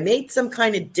macaroni. I made some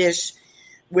kind of dish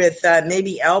with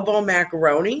maybe elbow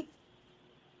macaroni.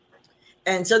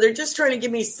 And so they're just trying to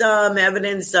give me some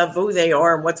evidence of who they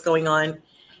are and what's going on.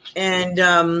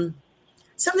 And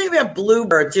something about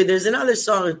Bluebird, too. There's another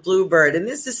song with Bluebird, and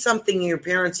this is something your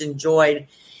parents enjoyed.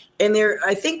 And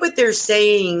I think what they're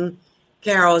saying,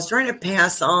 Carol, is trying to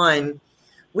pass on.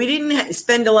 We didn't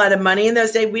spend a lot of money in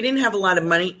those days. We didn't have a lot of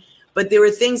money, but there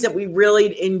were things that we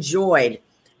really enjoyed.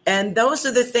 And those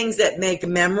are the things that make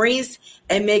memories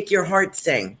and make your heart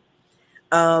sing.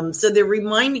 So they're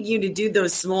reminding you to do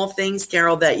those small things,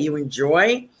 Carol, that you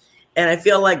enjoy. And I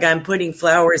feel like I'm putting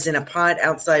flowers in a pot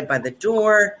outside by the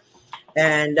door.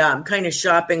 And I'm kind of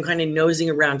shopping, kind of nosing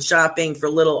around shopping for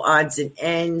little odds and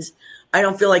ends. I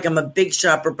don't feel like I'm a big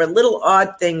shopper, but little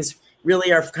odd things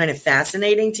really are kind of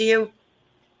fascinating to you.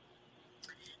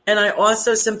 And I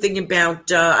also something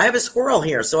about, I have a squirrel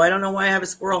here, so I don't know why I have a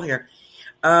squirrel here.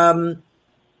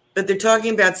 But they're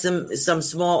talking about some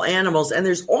small animals. And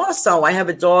there's also, I have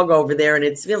a dog over there, and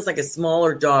it feels like a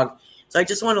smaller dog. So I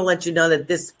just want to let you know that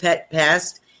this pet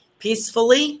passed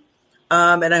peacefully.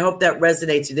 And I hope that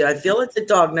resonates with you. I feel it's a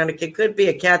dog. Now, it could be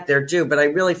a cat there too, but I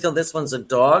really feel this one's a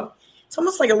dog. It's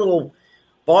almost like a little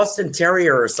Boston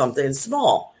Terrier or something. It's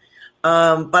small.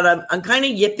 But I'm kind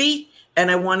of yippy. And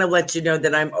I want to let you know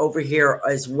that I'm over here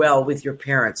as well with your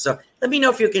parents. So let me know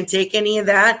if you can take any of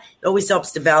that. It always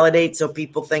helps to validate so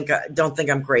people don't think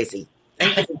I'm crazy.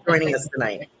 Thank you for joining us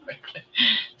tonight.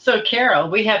 So, Carol,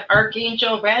 we have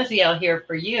Archangel Raziel here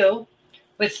for you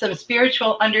with some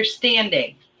spiritual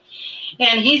understanding.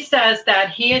 And he says that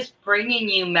he is bringing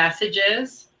you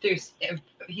messages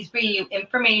he's bringing you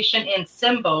information and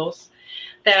symbols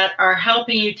that are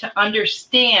helping you to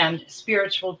understand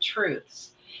spiritual truths.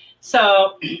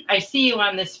 So I see you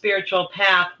on this spiritual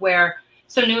path where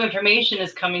some new information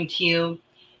is coming to you,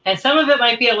 and some of it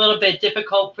might be a little bit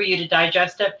difficult for you to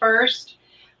digest at first,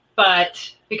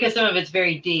 but because some of it's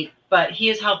very deep, but he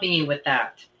is helping you with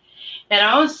that. And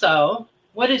also,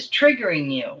 what is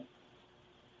triggering you?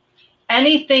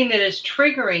 Anything that is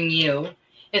triggering you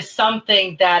is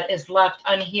something that is left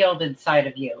unhealed inside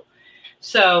of you.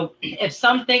 So if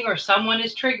something or someone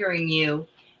is triggering you,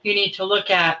 you need to look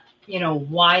at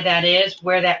why that is,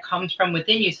 where that comes from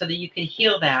within you so that you can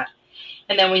heal that.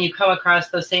 And then when you come across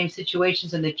those same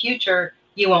situations in the future,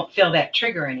 you won't feel that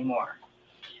trigger anymore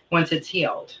once it's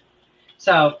healed.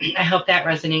 So I hope that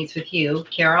resonates with you,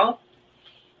 Carol.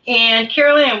 And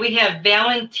Carol Ann, we have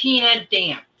Valentina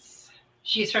Dance.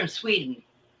 She's from Sweden.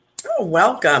 Oh,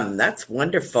 welcome. That's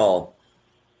wonderful.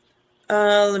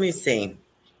 Let me see.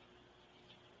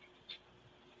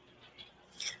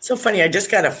 So funny, I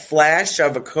just got a flash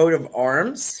of a coat of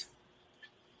arms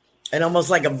and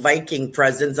almost like a Viking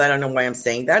presence. I don't know why I'm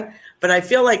saying that, but I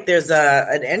feel like there's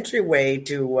an entryway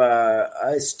to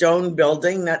a stone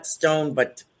building, not stone,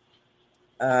 but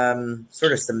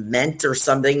sort of cement or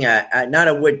something, not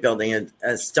a wood building,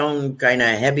 a stone kind of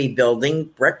heavy building,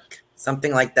 brick,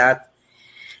 something like that.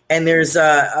 And there's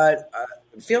it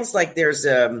feels like there's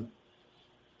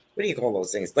what do you call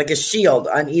those things? Like a shield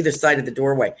on either side of the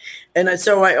doorway. And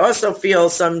so I also feel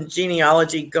some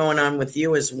genealogy going on with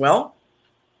you as well.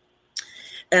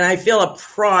 And I feel a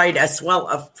pride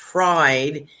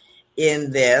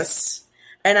in this.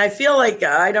 And I feel like,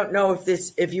 I don't know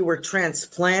if you were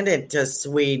transplanted to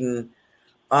Sweden.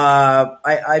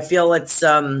 I feel it's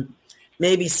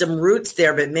maybe some roots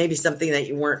there, but maybe something that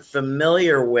you weren't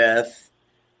familiar with.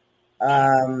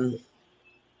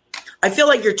 I feel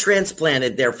like you're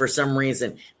transplanted there for some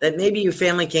reason, that maybe your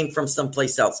family came from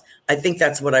someplace else. I think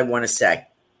that's what I want to say.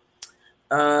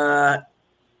 And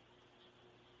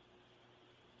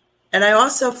I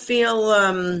also feel,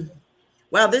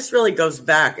 wow, this really goes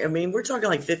back. I mean, we're talking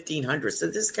like 1500, so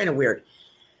this is kind of weird.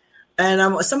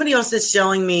 And somebody else is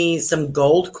showing me some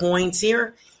gold coins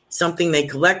here, something they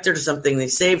collected or something they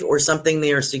saved or something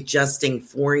they are suggesting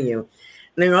for you.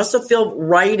 And I also feel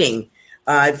writing.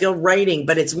 I feel writing,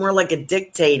 but it's more like a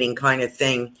dictating kind of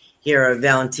thing here,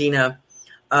 Valentina.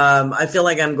 I feel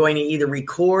like I'm going to either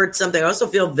record something. I also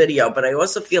feel video, but I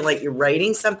also feel like you're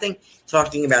writing something,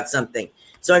 talking about something.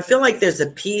 So I feel like there's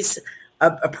a piece,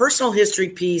 a personal history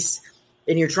piece,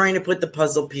 and you're trying to put the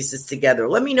puzzle pieces together.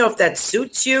 Let me know if that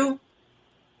suits you.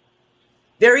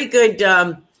 Very good.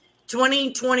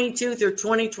 2022 through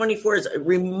 2024 is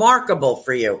remarkable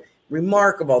for you.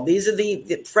 Remarkable. These are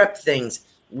the prep things.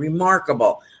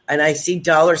 Remarkable. And I see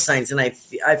dollar signs, and I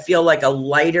feel like a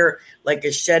lighter, like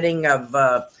a shedding of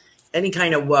any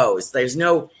kind of woes. There's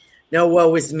no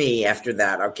woe is me after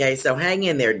that. Okay, so hang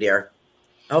in there, dear.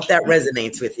 I hope that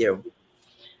resonates with you.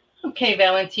 Okay,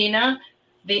 Valentina,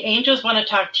 the angels want to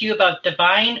talk to you about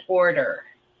divine order.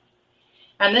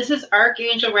 And this is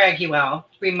Archangel Raguel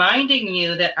reminding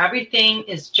you that everything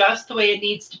is just the way it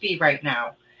needs to be right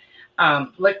now.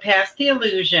 Look past the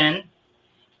illusion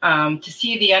to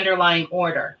see the underlying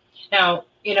order. Now,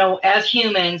 as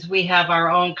humans, we have our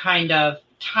own kind of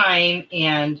time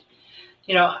and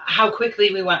how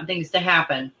quickly we want things to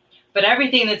happen. But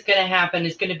everything that's going to happen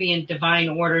is going to be in divine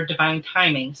order, divine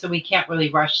timing. So we can't really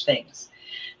rush things.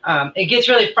 It gets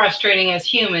really frustrating as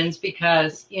humans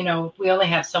because, we only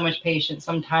have so much patience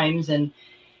sometimes, and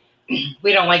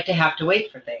we don't like to have to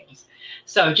wait for things.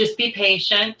 So just be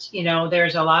patient.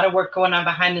 There's a lot of work going on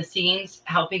behind the scenes,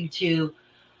 helping to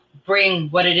bring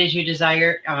what it is you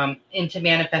desire into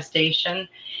manifestation.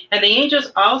 And the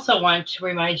angels also want to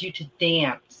remind you to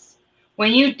dance.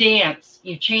 When you dance,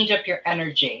 you change up your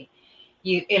energy.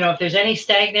 If there's any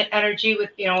stagnant energy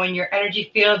in your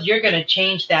energy field, you're going to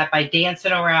change that by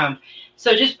dancing around.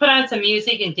 So just put on some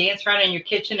music and dance around in your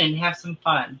kitchen and have some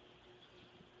fun.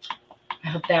 I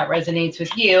hope that resonates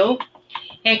with you.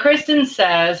 And Kristen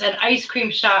says, an ice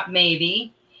cream shop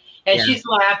maybe. And she's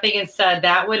laughing and said,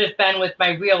 that would have been with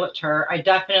my realtor. I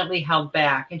definitely held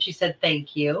back. And she said,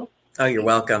 thank you. Oh, you're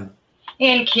welcome.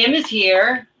 And Kim is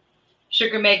here.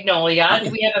 Sugar Magnolia.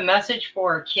 Do we have a message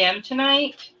for Kim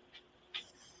tonight?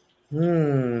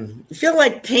 I feel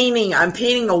like I'm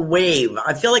painting a wave.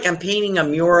 I feel like I'm painting a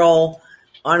mural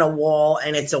on a wall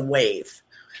and it's a wave.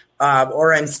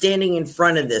 Or I'm standing in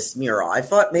front of this mural. I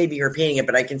thought maybe you're painting it,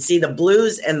 but I can see the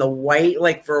blues and the white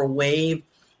like for a wave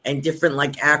and different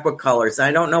like aqua colors.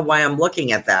 I don't know why I'm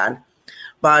looking at that,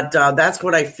 but that's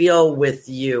what I feel with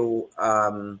you,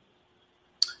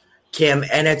 Kim.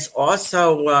 And it's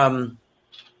also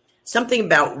something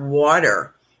about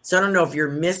water. So I don't know if you're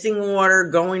missing water,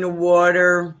 going to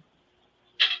water,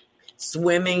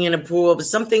 swimming in a pool, but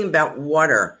something about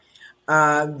water,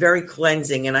 very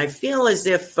cleansing. And I feel as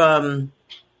if I've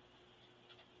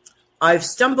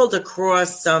stumbled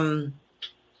across some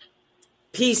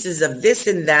pieces of this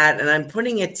and that, and I'm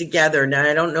putting it together. Now,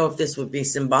 I don't know if this would be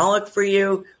symbolic for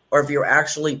you or if you're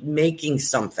actually making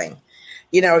something.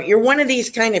 You're one of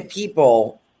these kind of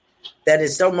people that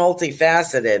is so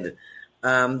multifaceted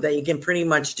that you can pretty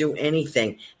much do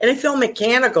anything. And I feel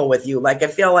mechanical with you. Like I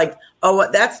feel like, oh,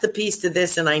 that's the piece to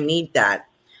this and I need that.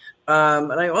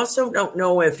 And I also don't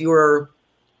know if you're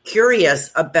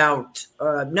curious about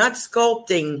not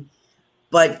sculpting,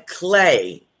 but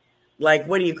clay. Like,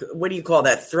 what do you call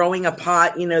that? Throwing a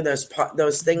pot,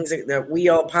 those things, the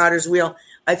wheel, potter's wheel.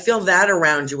 I feel that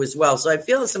around you as well. So I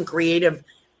feel some creative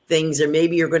things, or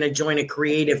maybe you're going to join a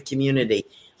creative community.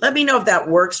 Let me know if that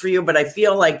works for you, but I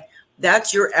feel like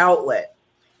that's your outlet,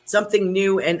 something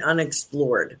new and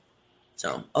unexplored.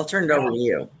 So I'll turn it over to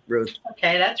you, Ruth.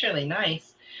 Okay, that's really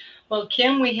nice. Well,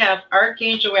 Kim, we have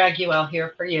Archangel Raguel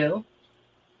here for you,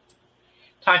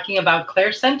 talking about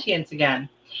clairsentience again.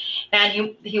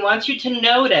 And he wants you to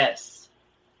notice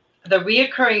the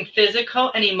reoccurring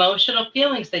physical and emotional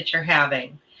feelings that you're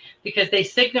having, because they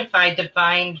signify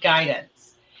divine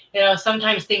guidance.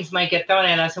 Sometimes things might get thrown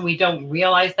at us and we don't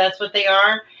realize that's what they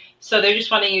are. So they're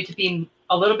just wanting you to be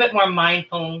a little bit more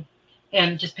mindful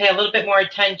and just pay a little bit more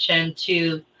attention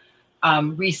to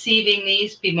receiving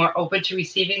these, be more open to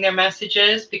receiving their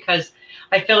messages, because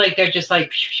I feel like they're just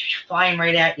like flying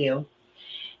right at you.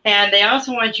 And they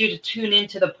also want you to tune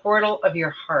into the portal of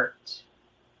your heart.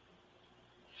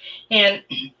 And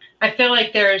I feel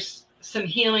like there's some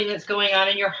healing that's going on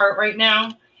in your heart right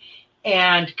now.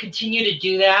 And continue to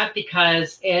do that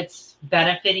because it's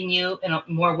benefiting you in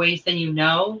more ways than you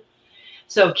know.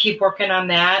 So keep working on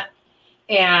that.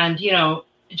 And,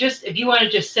 just if you want to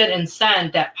just sit and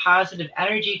send that positive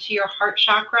energy to your heart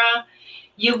chakra,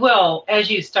 you will, as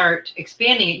you start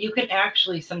expanding it, you can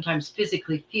actually sometimes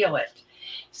physically feel it.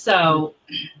 So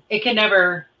it can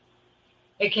never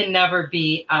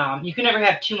be, you can never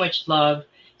have too much love.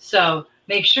 So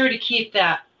make sure to keep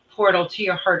that portal to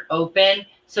your heart open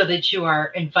so that you are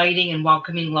inviting and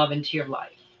welcoming love into your life.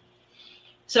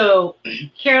 So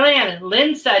Carol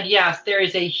Lynn said, yes, there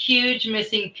is a huge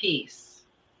missing piece.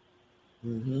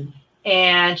 Mm-hmm.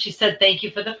 And she said, thank you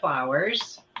for the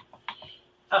flowers.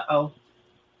 Uh-oh.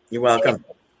 You're welcome.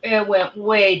 It went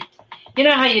way. You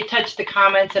know how you touch the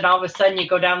comments and all of a sudden you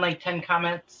go down like 10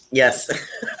 comments? Yes.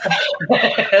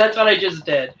 That's what I just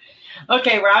did.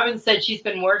 Okay, Robin said she's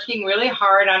been working really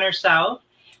hard on herself,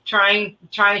 trying.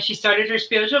 She started her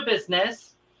spiritual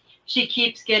business. She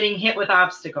keeps getting hit with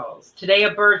obstacles. Today,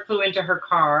 a bird flew into her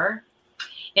car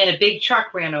and a big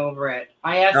truck ran over it.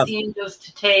 I asked the angels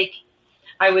to take.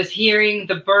 I was hearing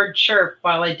the bird chirp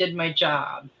while I did my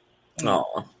job.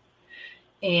 Oh.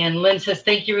 And Lynn says,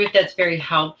 thank you, Ruth. That's very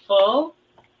helpful.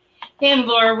 And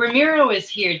Laura Ramiro is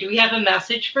here. Do we have a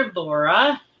message for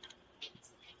Laura?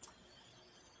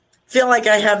 Feel like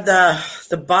I have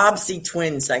the Bobbsey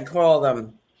twins. I call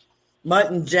them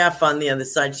Mutt and Jeff on the other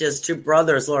side. She has two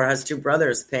brothers. Laura has two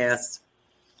brothers passed.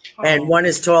 Oh. And one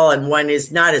is tall and one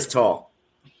is not as tall.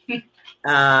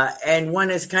 and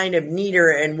one is kind of neater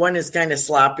and one is kind of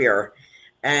sloppier.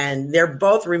 And they're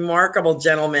both remarkable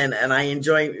gentlemen, and I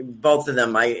enjoy both of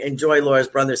them. I enjoy Laura's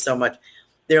brother so much.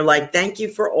 They're like, thank you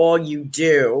for all you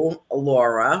do,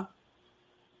 Laura.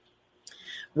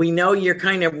 We know you're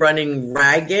kind of running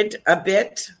ragged a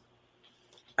bit,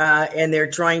 and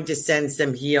they're trying to send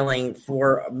some healing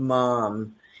for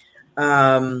Mom.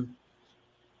 And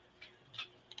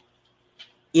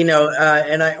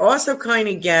I also kind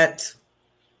of get,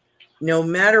 no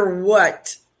matter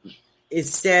what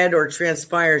is said or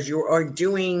transpires, you are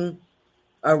doing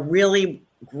a really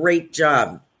great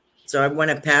job. So I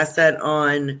want to pass that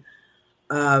on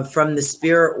from the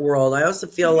spirit world. I also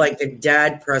feel like a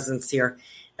dad presence here.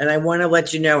 And I want to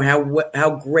let you know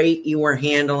how great you are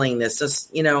handling this. So,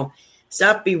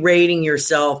 stop berating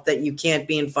yourself that you can't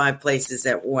be in 5 places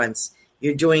at once.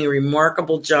 You're doing a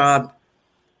remarkable job.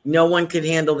 No one could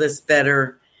handle this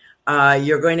better.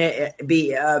 You're going to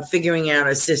be figuring out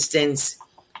assistance.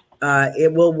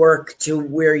 It will work to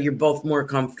where you're both more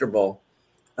comfortable.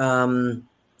 So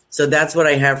that's what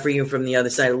I have for you from the other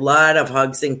side. A lot of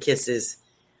hugs and kisses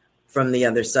from the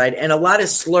other side, and a lot of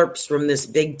slurps from this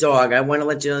big dog. I want to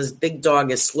let you know this big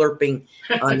dog is slurping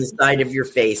on the side of your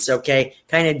face, okay?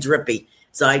 Kind of drippy.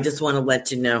 So I just want to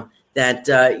let you know that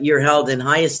you're held in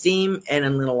high esteem and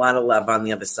in a lot of love on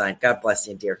the other side. God bless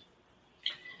you, dear.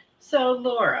 So,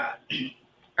 Laura,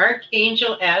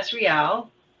 Archangel Azrael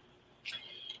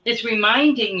is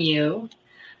reminding you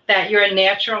that you're a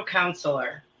natural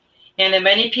counselor and that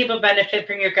many people benefit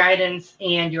from your guidance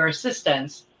and your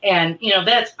assistance. And,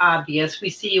 that's obvious. We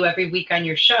see you every week on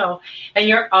your show, and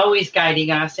you're always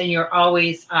guiding us, and you're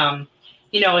always,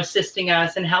 assisting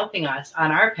us and helping us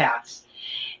on our paths.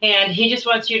 And he just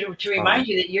wants you to remind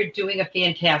you that you're doing a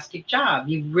fantastic job.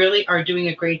 You really are doing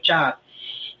a great job.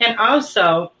 And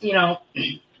also,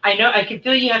 I know I can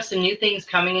feel you have some new things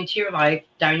coming into your life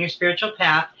down your spiritual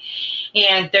path,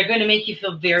 and they're going to make you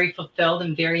feel very fulfilled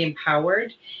and very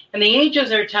empowered. And the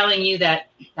angels are telling you that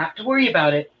not to worry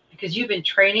about it, because you've been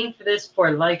training for this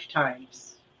for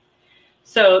lifetimes.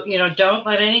 So, don't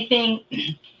let anything,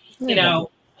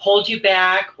 hold you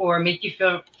back or make you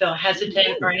feel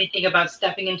hesitant or anything about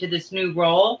stepping into this new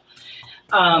role,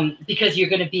 because you're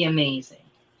going to be amazing.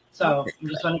 So I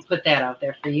just want to put that out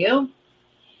there for you.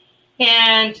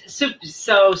 And so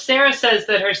Sarah says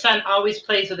that her son always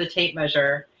plays with a tape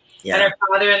measure, and her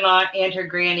father-in-law and her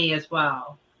granny as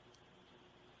well.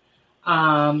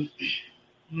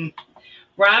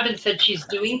 Robin said she's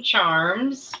doing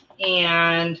charms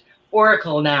and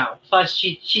oracle now. Plus,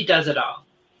 she does it all.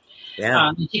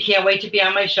 Yeah. She can't wait to be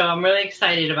on my show. I'm really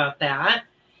excited about that.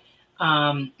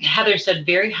 Heather said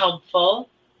very helpful.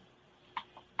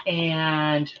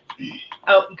 And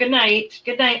good night.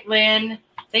 Good night, Lynn.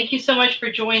 Thank you so much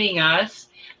for joining us.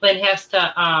 Lynn has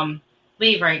to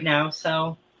leave right now,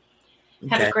 so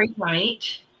have a great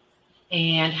night.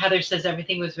 And Heather says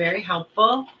everything was very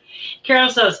helpful. Carol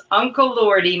says, Uncle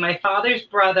Lordy, my father's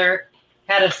brother,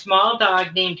 had a small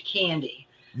dog named Candy.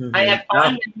 Mm-hmm. I have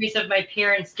fond memories of my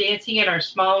parents dancing in our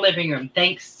small living room.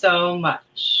 Thanks so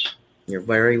much. You're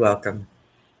very welcome.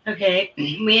 Okay,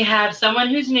 we have someone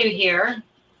who's new here.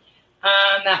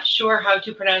 I'm not sure how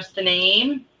to pronounce the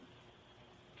name.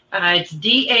 It's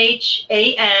Dhaneja.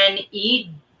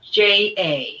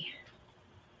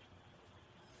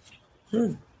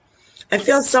 I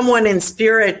feel someone in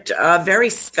spirit, very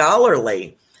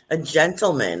scholarly, a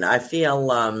gentleman. I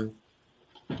feel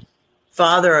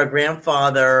father, a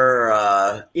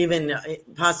grandfather, even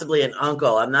possibly an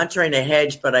uncle. I'm not trying to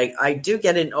hedge, but I do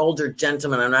get an older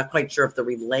gentleman. I'm not quite sure of the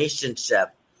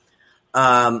relationship.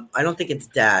 I don't think it's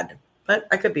dad, but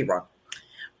I could be wrong.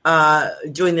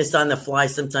 Doing this on the fly,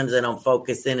 sometimes I don't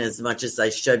focus in as much as I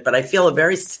should, but I feel a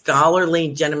very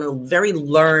scholarly gentleman, very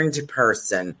learned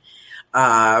person.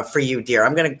 For you, dear.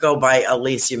 I'm going to go by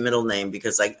Elise, your middle name,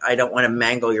 because I don't want to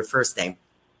mangle your first name,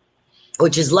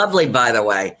 which is lovely, by the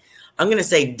way. I'm going to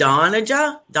say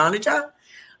Dhaneja.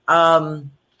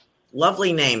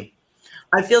 Lovely name.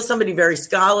 I feel somebody very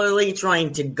scholarly,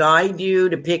 trying to guide you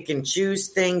to pick and choose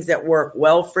things that work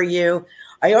well for you.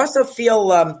 I also feel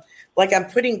like I'm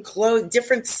putting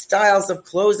different styles of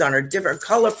clothes on, or different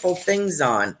colorful things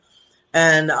on.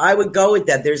 And I would go with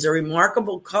that. There's a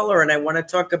remarkable color, and I want to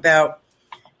talk about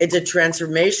it's a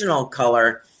transformational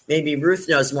color. Maybe Ruth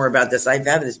knows more about this. I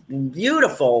have this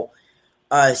beautiful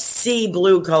sea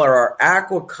blue color or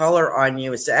aqua color on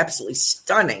you. It's absolutely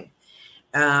stunning.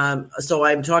 So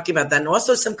I'm talking about that. And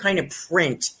also some kind of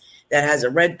print that has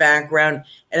a red background.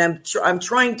 And I'm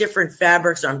trying different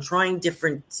fabrics. I'm trying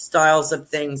different styles of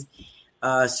things,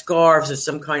 scarves or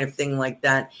some kind of thing like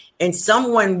that. And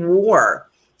someone wore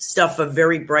stuff of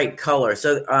very bright color.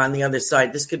 So on the other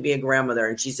side, this could be a grandmother,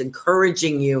 and she's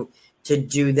encouraging you to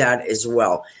do that as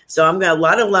well. So I'm got a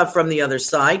lot of love from the other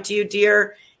side to you,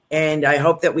 dear. And I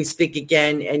hope that we speak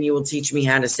again and you will teach me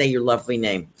how to say your lovely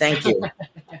name. Thank you.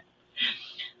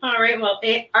 All right. Well,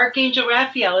 Archangel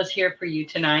Raphael is here for you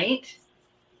tonight.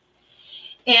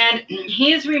 And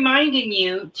he is reminding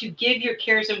you to give your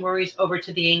cares and worries over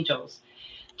to the angels.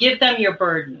 Give them your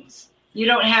burdens. You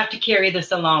don't have to carry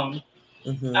this alone.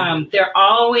 Mm-hmm. They're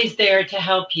always there to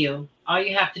help you. All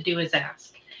you have to do is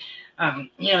ask.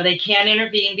 They can't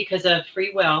intervene because of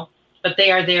free will, but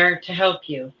they are there to help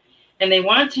you. And they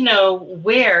want to know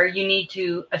where you need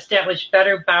to establish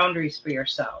better boundaries for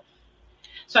yourself.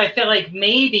 So I feel like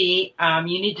maybe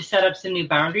you need to set up some new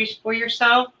boundaries for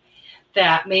yourself,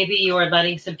 that maybe you are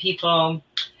letting some people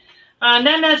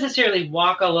not necessarily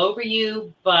walk all over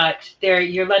you, but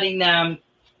you're letting them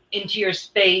into your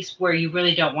space where you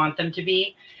really don't want them to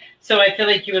be. So I feel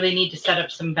like you really need to set up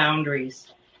some boundaries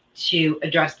to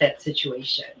address that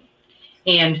situation.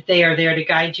 And they are there to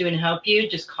guide you and help you.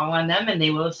 Just call on them and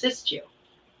they will assist you.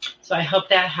 So I hope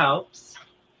that helps.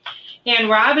 And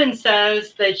Robin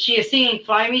says that she is singing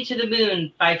Fly Me to the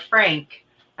Moon by Frank.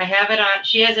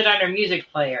 She has it on her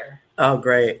music player. Oh,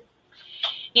 great.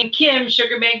 And Kim,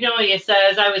 Sugar Magnolia,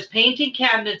 says, I was painting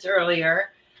cabinets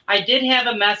earlier. I did have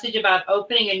a message about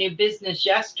opening a new business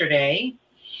yesterday.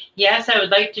 Yes, I would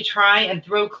like to try and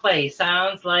throw clay.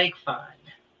 Sounds like fun.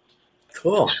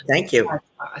 Cool. Thank you. That's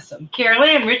awesome. Carol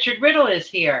Ann, Richard Riddle is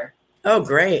here. Oh,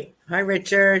 great. Hi,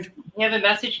 Richard. You have a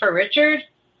message for Richard?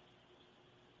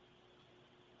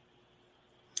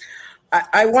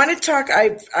 I want to talk.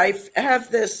 I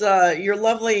have this, your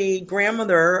lovely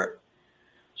grandmother.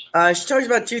 She talks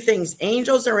about two things,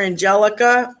 angels or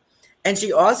Angelica. And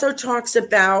she also talks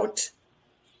about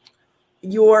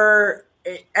your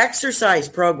exercise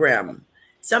program,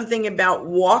 something about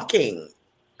walking,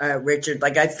 Richard.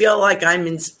 Like, I feel like I'm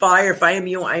inspired. If I am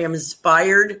you, I am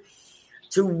inspired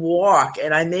to walk.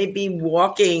 And I may be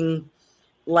walking,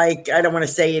 like, I don't want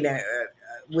to say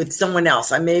with someone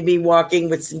else. I may be walking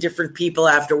with some different people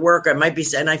after work. And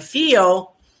I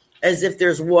feel as if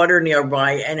there's water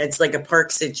nearby and it's like a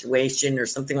park situation or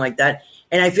something like that.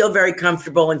 And I feel very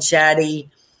comfortable and chatty,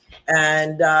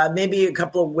 and maybe a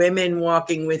couple of women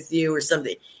walking with you or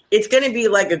something. It's going to be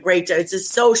like a great time. It's a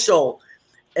social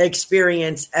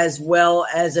experience as well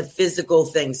as a physical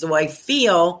thing. So I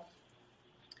feel,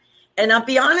 and I'll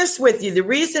be honest with you, the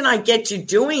reason I get you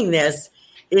doing this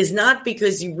is not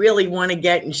because you really want to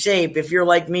get in shape. If you're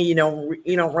like me, you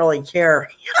don't really care.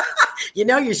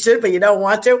 You should, but you don't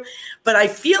want to. But I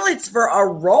feel it's for a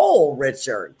role,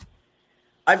 Richard.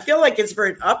 I feel like it's for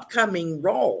an upcoming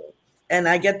role. And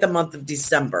I get the month of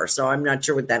December, so I'm not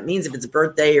sure what that means, if it's a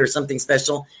birthday or something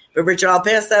special. But Richard, I'll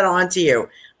pass that on to you.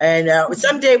 And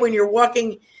someday when you're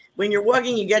walking,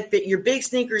 you get your big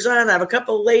sneakers on. I have a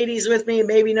couple of ladies with me,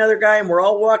 maybe another guy, and we're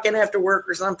all walking after work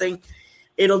or something.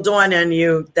 It'll dawn on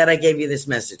you that I gave you this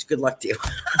message. Good luck to you.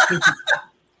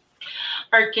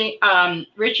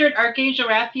 Richard, Archangel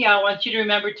Raphael wants you to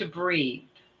remember to breathe.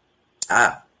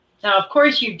 Now, of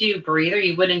course you do breathe, or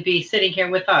you wouldn't be sitting here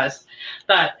with us.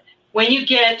 But when you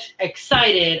get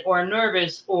excited or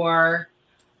nervous or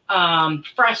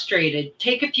frustrated,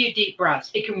 take a few deep breaths.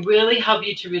 It can really help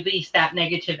you to release that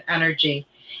negative energy,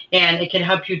 and it can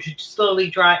help you to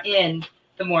slowly draw in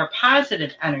the more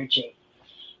positive energy.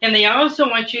 And they also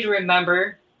want you to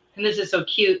remember, and this is so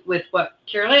cute with what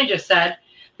Carol Ann just said,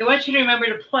 they want you to remember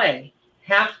to play,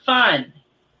 have fun,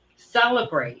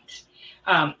 celebrate.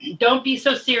 Don't be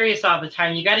so serious all the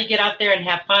time. You got to get out there and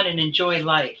have fun and enjoy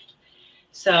life.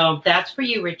 So that's for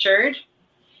you, Richard.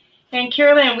 And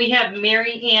Carol Ann, we have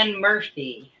Mary Ann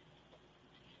Murphy.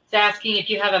 It's asking if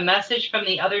you have a message from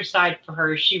the other side for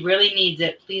her. She really needs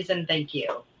it. Please and thank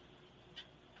you.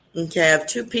 Okay, I have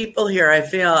two people here. I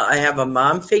feel I have a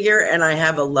mom figure and I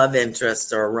have a love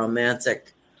interest or a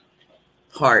romantic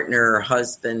partner,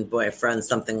 husband, boyfriend,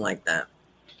 something like that.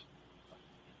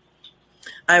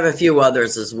 I have a few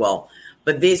others as well,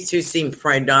 but these two seem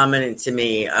predominant to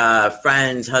me.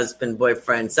 Friend, husband,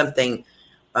 boyfriend, something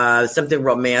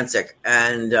romantic.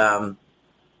 And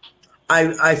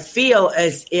I feel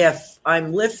as if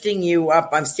I'm lifting you up.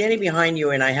 I'm standing behind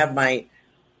you and I have my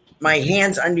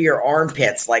hands under your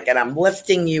armpits, and I'm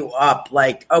lifting you up,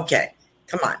 okay,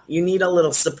 come on, you need a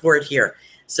little support here.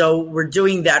 So we're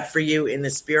doing that for you in the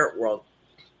spirit world.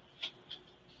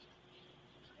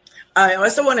 I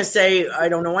also want to say, I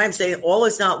don't know why I'm saying all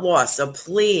is not lost. So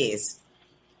please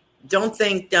don't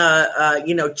think,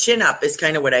 chin up is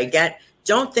kind of what I get.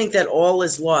 Don't think that all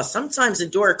is lost. Sometimes the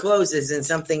door closes and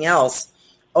something else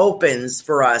opens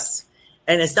for us.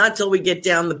 And it's not till we get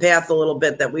down the path a little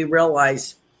bit that we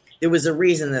realize there was a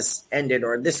reason this ended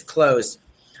or this closed.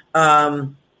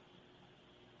 And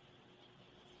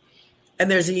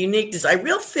there's a uniqueness. I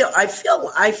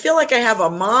feel like I have a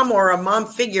mom or a mom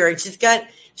figure, and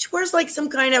she wears like some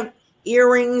kind of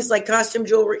earrings, like costume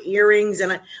jewelry earrings.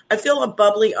 And I feel a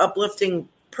bubbly, uplifting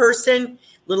person,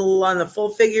 little on the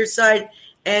full figure side.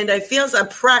 And I feel a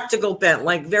practical bent,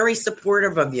 like very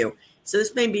supportive of you. So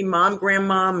this may be mom,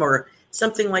 grandmom, or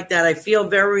something like that. I feel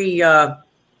very,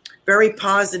 very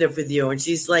positive with you. And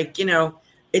she's like,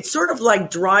 it's sort of like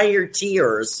dry your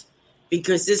tears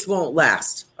because this won't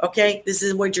last. Okay. This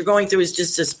is what you're going through is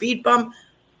just a speed bump.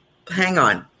 Hang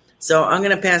on. So I'm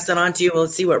going to pass that on to you.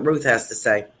 Let's see what Ruth has to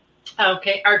say.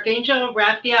 Okay. Archangel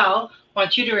Raphael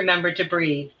wants you to remember to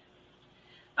breathe.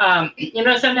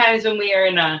 Sometimes when we are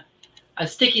in a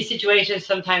sticky situation,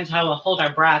 sometimes how we'll hold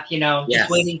our breath, just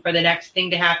waiting for the next thing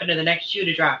to happen or the next shoe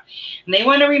to drop. And they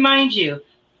want to remind you,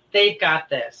 they've got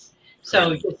this.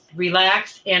 So just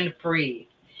relax and breathe.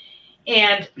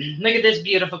 And look at this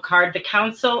beautiful card, the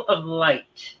Council of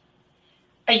Light.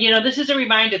 And, this is a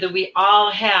reminder that we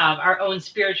all have our own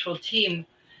spiritual team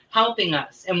helping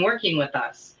us and working with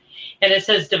us. And it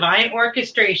says divine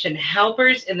orchestration,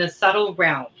 helpers in the subtle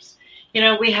realms.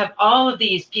 We have all of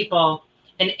these people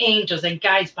and angels and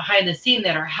guides behind the scene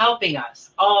that are helping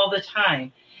us all the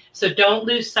time. So don't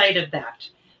lose sight of that.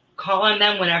 Call on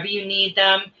them whenever you need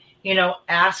them.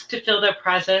 Ask to feel their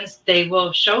presence. They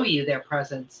will show you their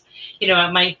presence. It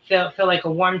might feel like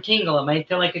a warm tingle. It might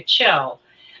feel like a chill.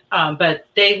 But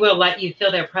they will let you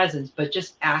feel their presence, but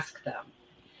just ask them.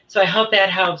 So I hope that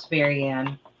helps,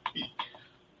 Marianne.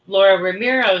 Laura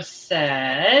Ramiro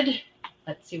said,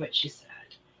 let's see what she said.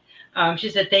 She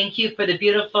said, thank you for the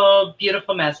beautiful,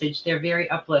 beautiful message. They're very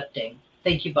uplifting.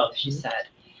 Thank you both, she said.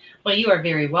 Well, you are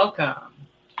very welcome.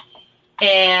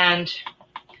 And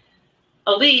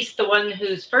Elise, the one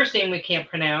whose first name we can't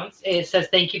pronounce, says,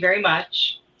 thank you very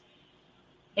much.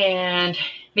 And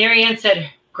Marianne said,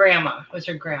 grandma, was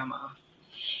her grandma.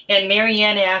 And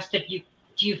Marianne asked do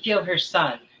you feel her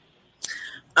son?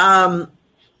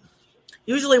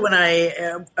 Usually when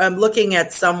I'm looking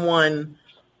at someone,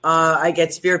 I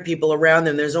get spirit people around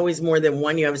them. There's always more than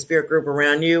one. You have a spirit group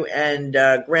around you. And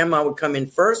grandma would come in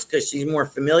first because she's more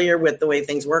familiar with the way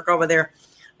things work over there.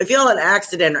 I feel an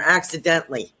accident or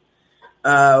accidentally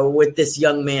with this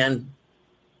young man.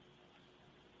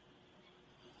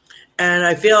 And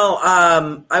I feel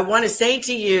I want to say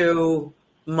to you,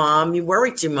 Mom, you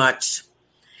worry too much.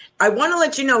 I want to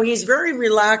let you know he's very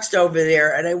relaxed over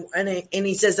there. And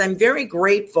he says, I'm very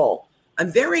grateful.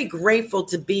 I'm very grateful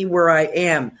to be where I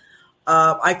am.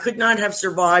 I could not have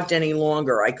survived any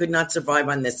longer. I could not survive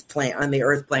on this plane, on the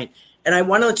earth plane. And I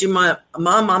want to let you, Mom,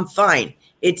 I'm fine.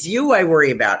 It's you I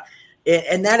worry about.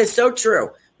 And that is so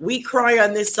true. We cry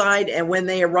on this side, and when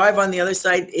they arrive on the other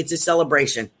side, it's a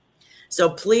celebration. So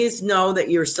please know that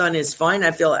your son is fine.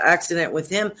 I feel an accident with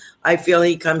him. I feel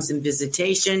he comes in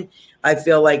visitation. I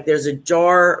feel like there's a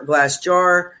glass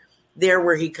jar there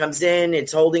where he comes in.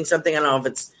 It's holding something. I don't know if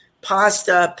it's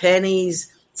pasta,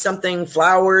 pennies, something,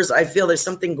 flowers. I feel there's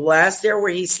something glass there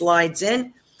where he slides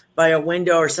in by a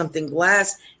window or something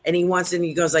glass. And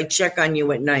he goes, I check on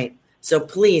you at night. So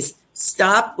please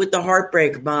stop with the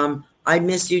heartbreak, Mom. I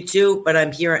miss you too, but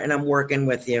I'm here and I'm working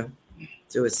with you.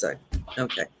 Suicide.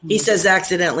 Okay. He says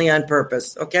accidentally on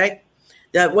purpose. Okay.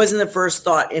 That wasn't the first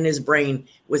thought in his brain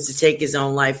was to take his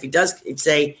own life. He does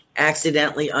say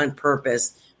accidentally on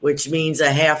purpose, which means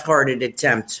a half-hearted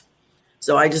attempt.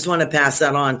 So I just want to pass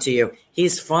that on to you.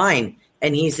 He's fine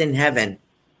and he's in heaven.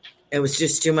 It was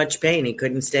just too much pain. He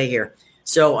couldn't stay here.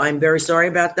 So I'm very sorry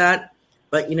about that.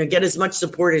 But, get as much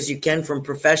support as you can from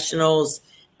professionals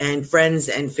and friends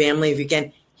and family if you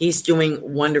can. He's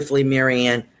doing wonderfully,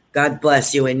 Marianne. God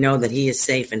bless you and know that he is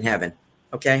safe in heaven.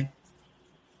 Okay?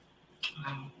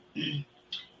 Wow.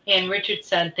 And Richard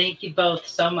said, thank you both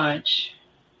so much.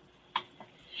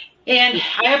 And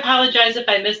I apologize if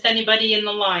I missed anybody in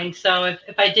the line. So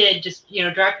if I did, just,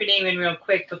 drop your name in real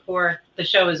quick before the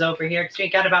show is over here because we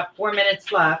got about 4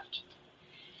 minutes left.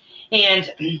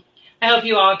 And I hope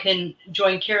you all can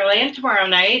join Carol Ann tomorrow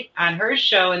night on her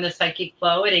show in the Psychic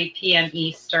Flow at 8 p.m.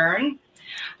 Eastern.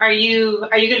 Are you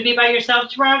going to be by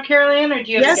yourself tomorrow, Carol Ann, or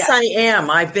do you have Yes, I am.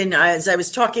 I've been, as I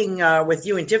was talking with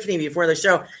you and Tiffany before the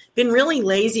show, been really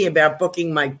lazy about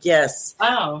booking my guests.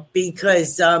 Oh.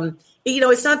 Because,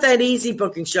 it's not that easy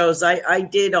booking shows. I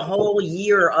did a whole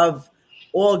year of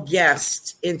all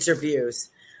guest interviews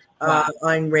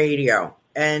on radio.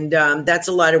 And that's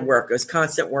a lot of work. It was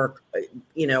constant work,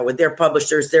 with their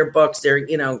publishers, their books, their,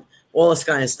 all this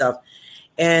kind of stuff.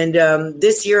 And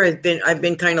this year I've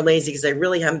been kind of lazy because I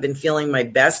really haven't been feeling my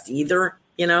best either,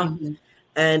 Mm-hmm.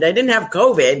 And I didn't have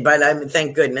COVID, but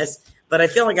thank goodness. But I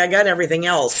feel like I got everything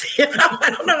else.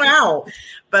 I don't know how,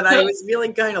 but I was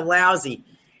feeling kind of lousy.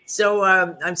 So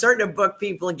I'm starting to book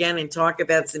people again and talk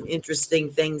about some interesting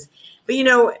things. But,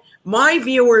 my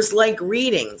viewers like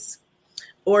readings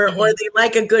or they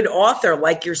like a good author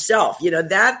like yourself,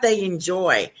 that they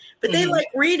enjoy. But they like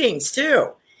readings too.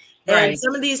 Right. And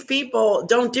some of these people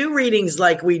don't do readings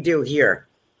like we do here.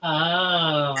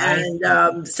 Oh, and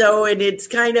it's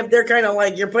they're kind of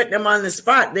like you're putting them on the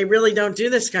spot. They really don't do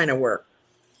this kind of work.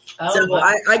 Oh, so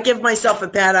wow. I give myself a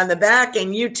pat on the back,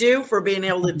 and you too for being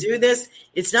able to do this.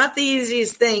 It's not the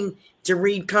easiest thing to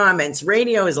read comments.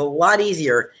 Radio is a lot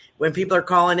easier when people are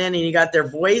calling in and you got their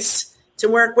voice to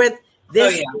work with.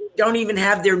 This you don't even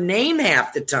have their name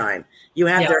half the time. You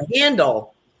have their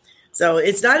handle. So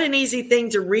it's not an easy thing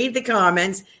to read the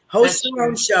comments, host your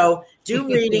own show, do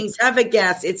readings, have a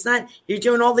guest. It's not, you're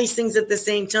doing all these things at the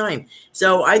same time.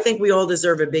 So I think we all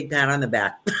deserve a big pat on the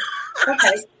back.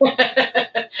 Okay.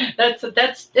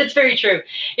 It's very true.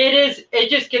 It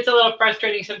just gets a little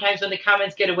frustrating sometimes when the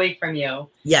comments get away from you.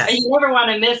 Yes. And you never want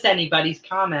to miss anybody's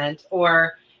comment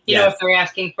or, you know, if they're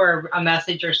asking for a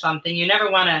message or something, you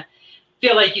never want to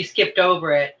feel like you skipped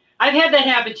over it. I've had that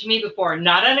happen to me before,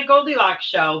 not on a Goldilocks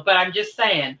show, but I'm just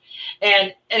saying.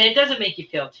 And it doesn't make you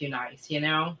feel too nice, you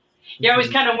know? You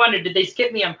always kind of wonder, did they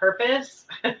skip me on purpose?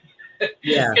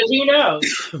 Yeah. Because who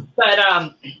knows?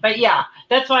 But yeah,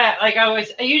 that's why I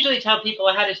usually tell people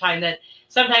ahead of time that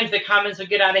sometimes the comments will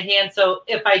get out of hand. So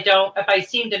if I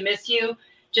seem to miss you,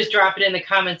 just drop it in the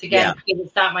comments again, because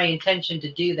it's not my intention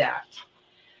to do that.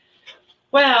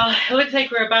 Well, it looks like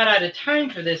we're about out of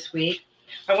time for this week.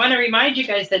 I want to remind you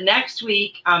guys that next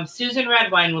week, Susan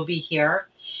Redwine will be here.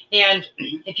 And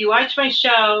if you watch my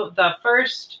show, the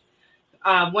first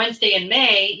Wednesday in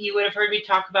May, you would have heard me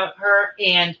talk about her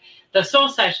and the soul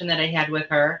session that I had with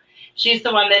her. She's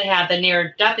the one that had the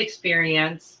near-death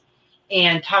experience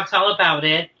and talks all about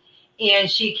it.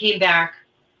 And she came back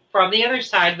from the other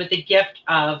side with the gift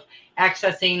of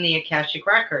accessing the Akashic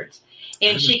Records.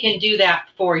 And she can do that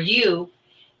for you.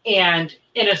 And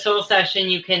in a soul session,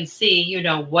 you can see, you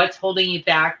know, what's holding you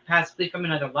back, possibly from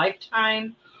another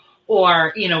lifetime,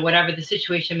 or, you know, whatever the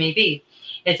situation may be.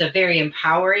 It's a very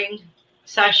empowering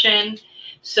session.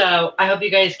 So I hope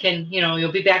you guys can, you know,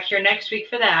 you'll be back here next week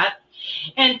for that.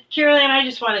 And Carolyn, I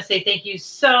just want to say thank you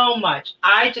so much.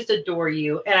 I just adore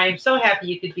you, and I'm so happy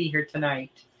you could be here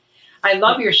tonight. I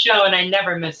love your show, and I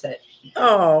never miss it.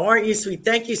 Oh, aren't you sweet?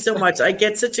 Thank you so much. I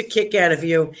get such a kick out of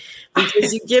you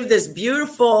because you give this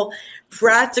beautiful,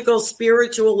 practical,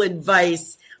 spiritual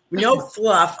advice. No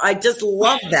fluff. I just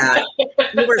love that.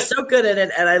 You were so good at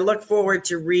it, and I look forward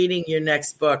to reading your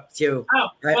next book, too. Oh,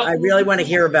 well, I really want to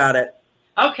hear about it.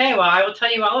 Okay, well, I will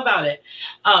tell you all about it.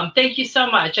 Thank you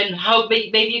so much, and hope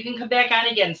maybe you can come back on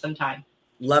again sometime.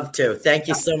 Love to. Thank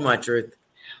you so much, Ruth.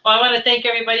 Well, I want to thank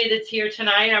everybody that's here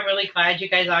tonight. I'm really glad you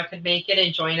guys all could make it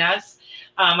and join us.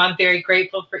 I'm very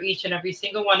grateful for each and every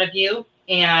single one of you.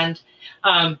 And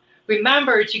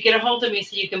remember to get a hold of me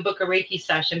so you can book a Reiki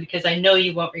session, because I know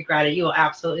you won't regret it. You will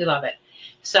absolutely love it.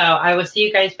 So I will see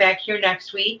you guys back here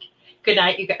next week. Good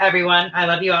night, everyone. I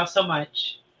love you all so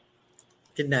much.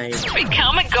 Good night.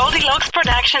 Become a Goldilocks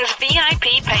Productions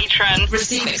VIP patron.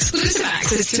 Receive exclusive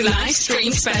access to live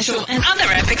stream special and other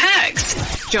epic perks.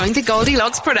 Join the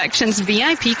Goldilocks Productions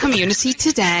VIP community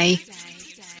today.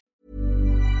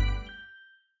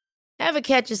 Ever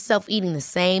catch yourself eating the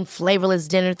same flavorless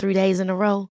dinner 3 days in a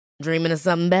row? Dreaming of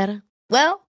something better?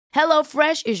 Well,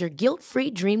 HelloFresh is your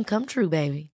guilt-free dream come true,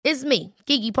 baby. It's me,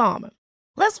 Keke Palmer.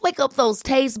 Let's wake up those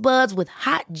taste buds with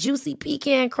hot, juicy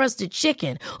pecan-crusted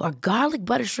chicken or garlic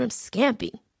butter shrimp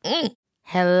scampi.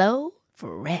 Hello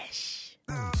Fresh.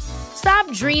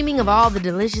 Stop dreaming of all the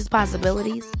delicious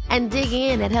possibilities and dig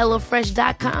in at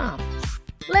HelloFresh.com.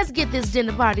 Let's get this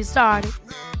dinner party started.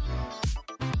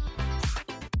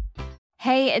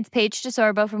 Hey, it's Paige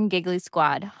DeSorbo from Giggly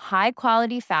Squad. High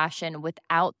quality fashion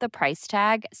without the price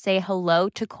tag. Say hello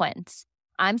to Quince.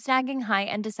 I'm snagging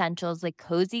high-end essentials like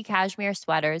cozy cashmere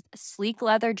sweaters, sleek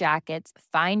leather jackets,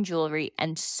 fine jewelry,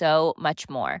 and so much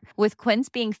more. With Quince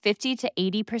being 50 to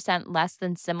 80% less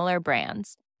than similar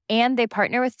brands. And they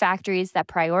partner with factories that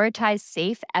prioritize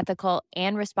safe, ethical,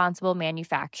 and responsible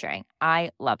manufacturing. I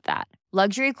love that.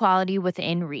 Luxury quality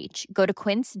within reach. Go to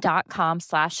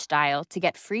quince.com/style to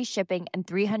get free shipping and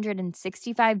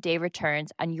 365-day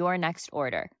returns on your next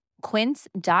order.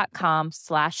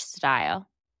 Quince.com/style.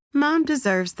 Mom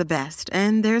deserves the best,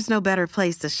 and there's no better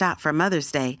place to shop for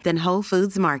Mother's Day than Whole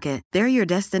Foods Market. They're your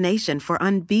destination for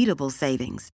unbeatable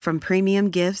savings, from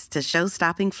premium gifts to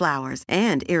show-stopping flowers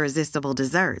and irresistible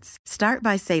desserts. Start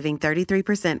by saving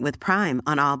 33% with Prime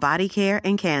on all body care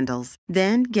and candles.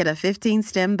 Then get a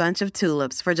 15-stem bunch of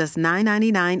tulips for just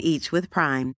 $9.99 each with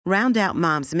Prime. Round out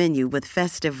Mom's menu with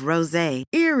festive rosé,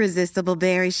 irresistible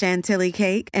berry chantilly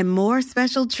cake, and more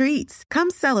special treats. Come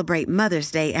celebrate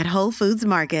Mother's Day at Whole Foods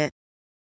Market.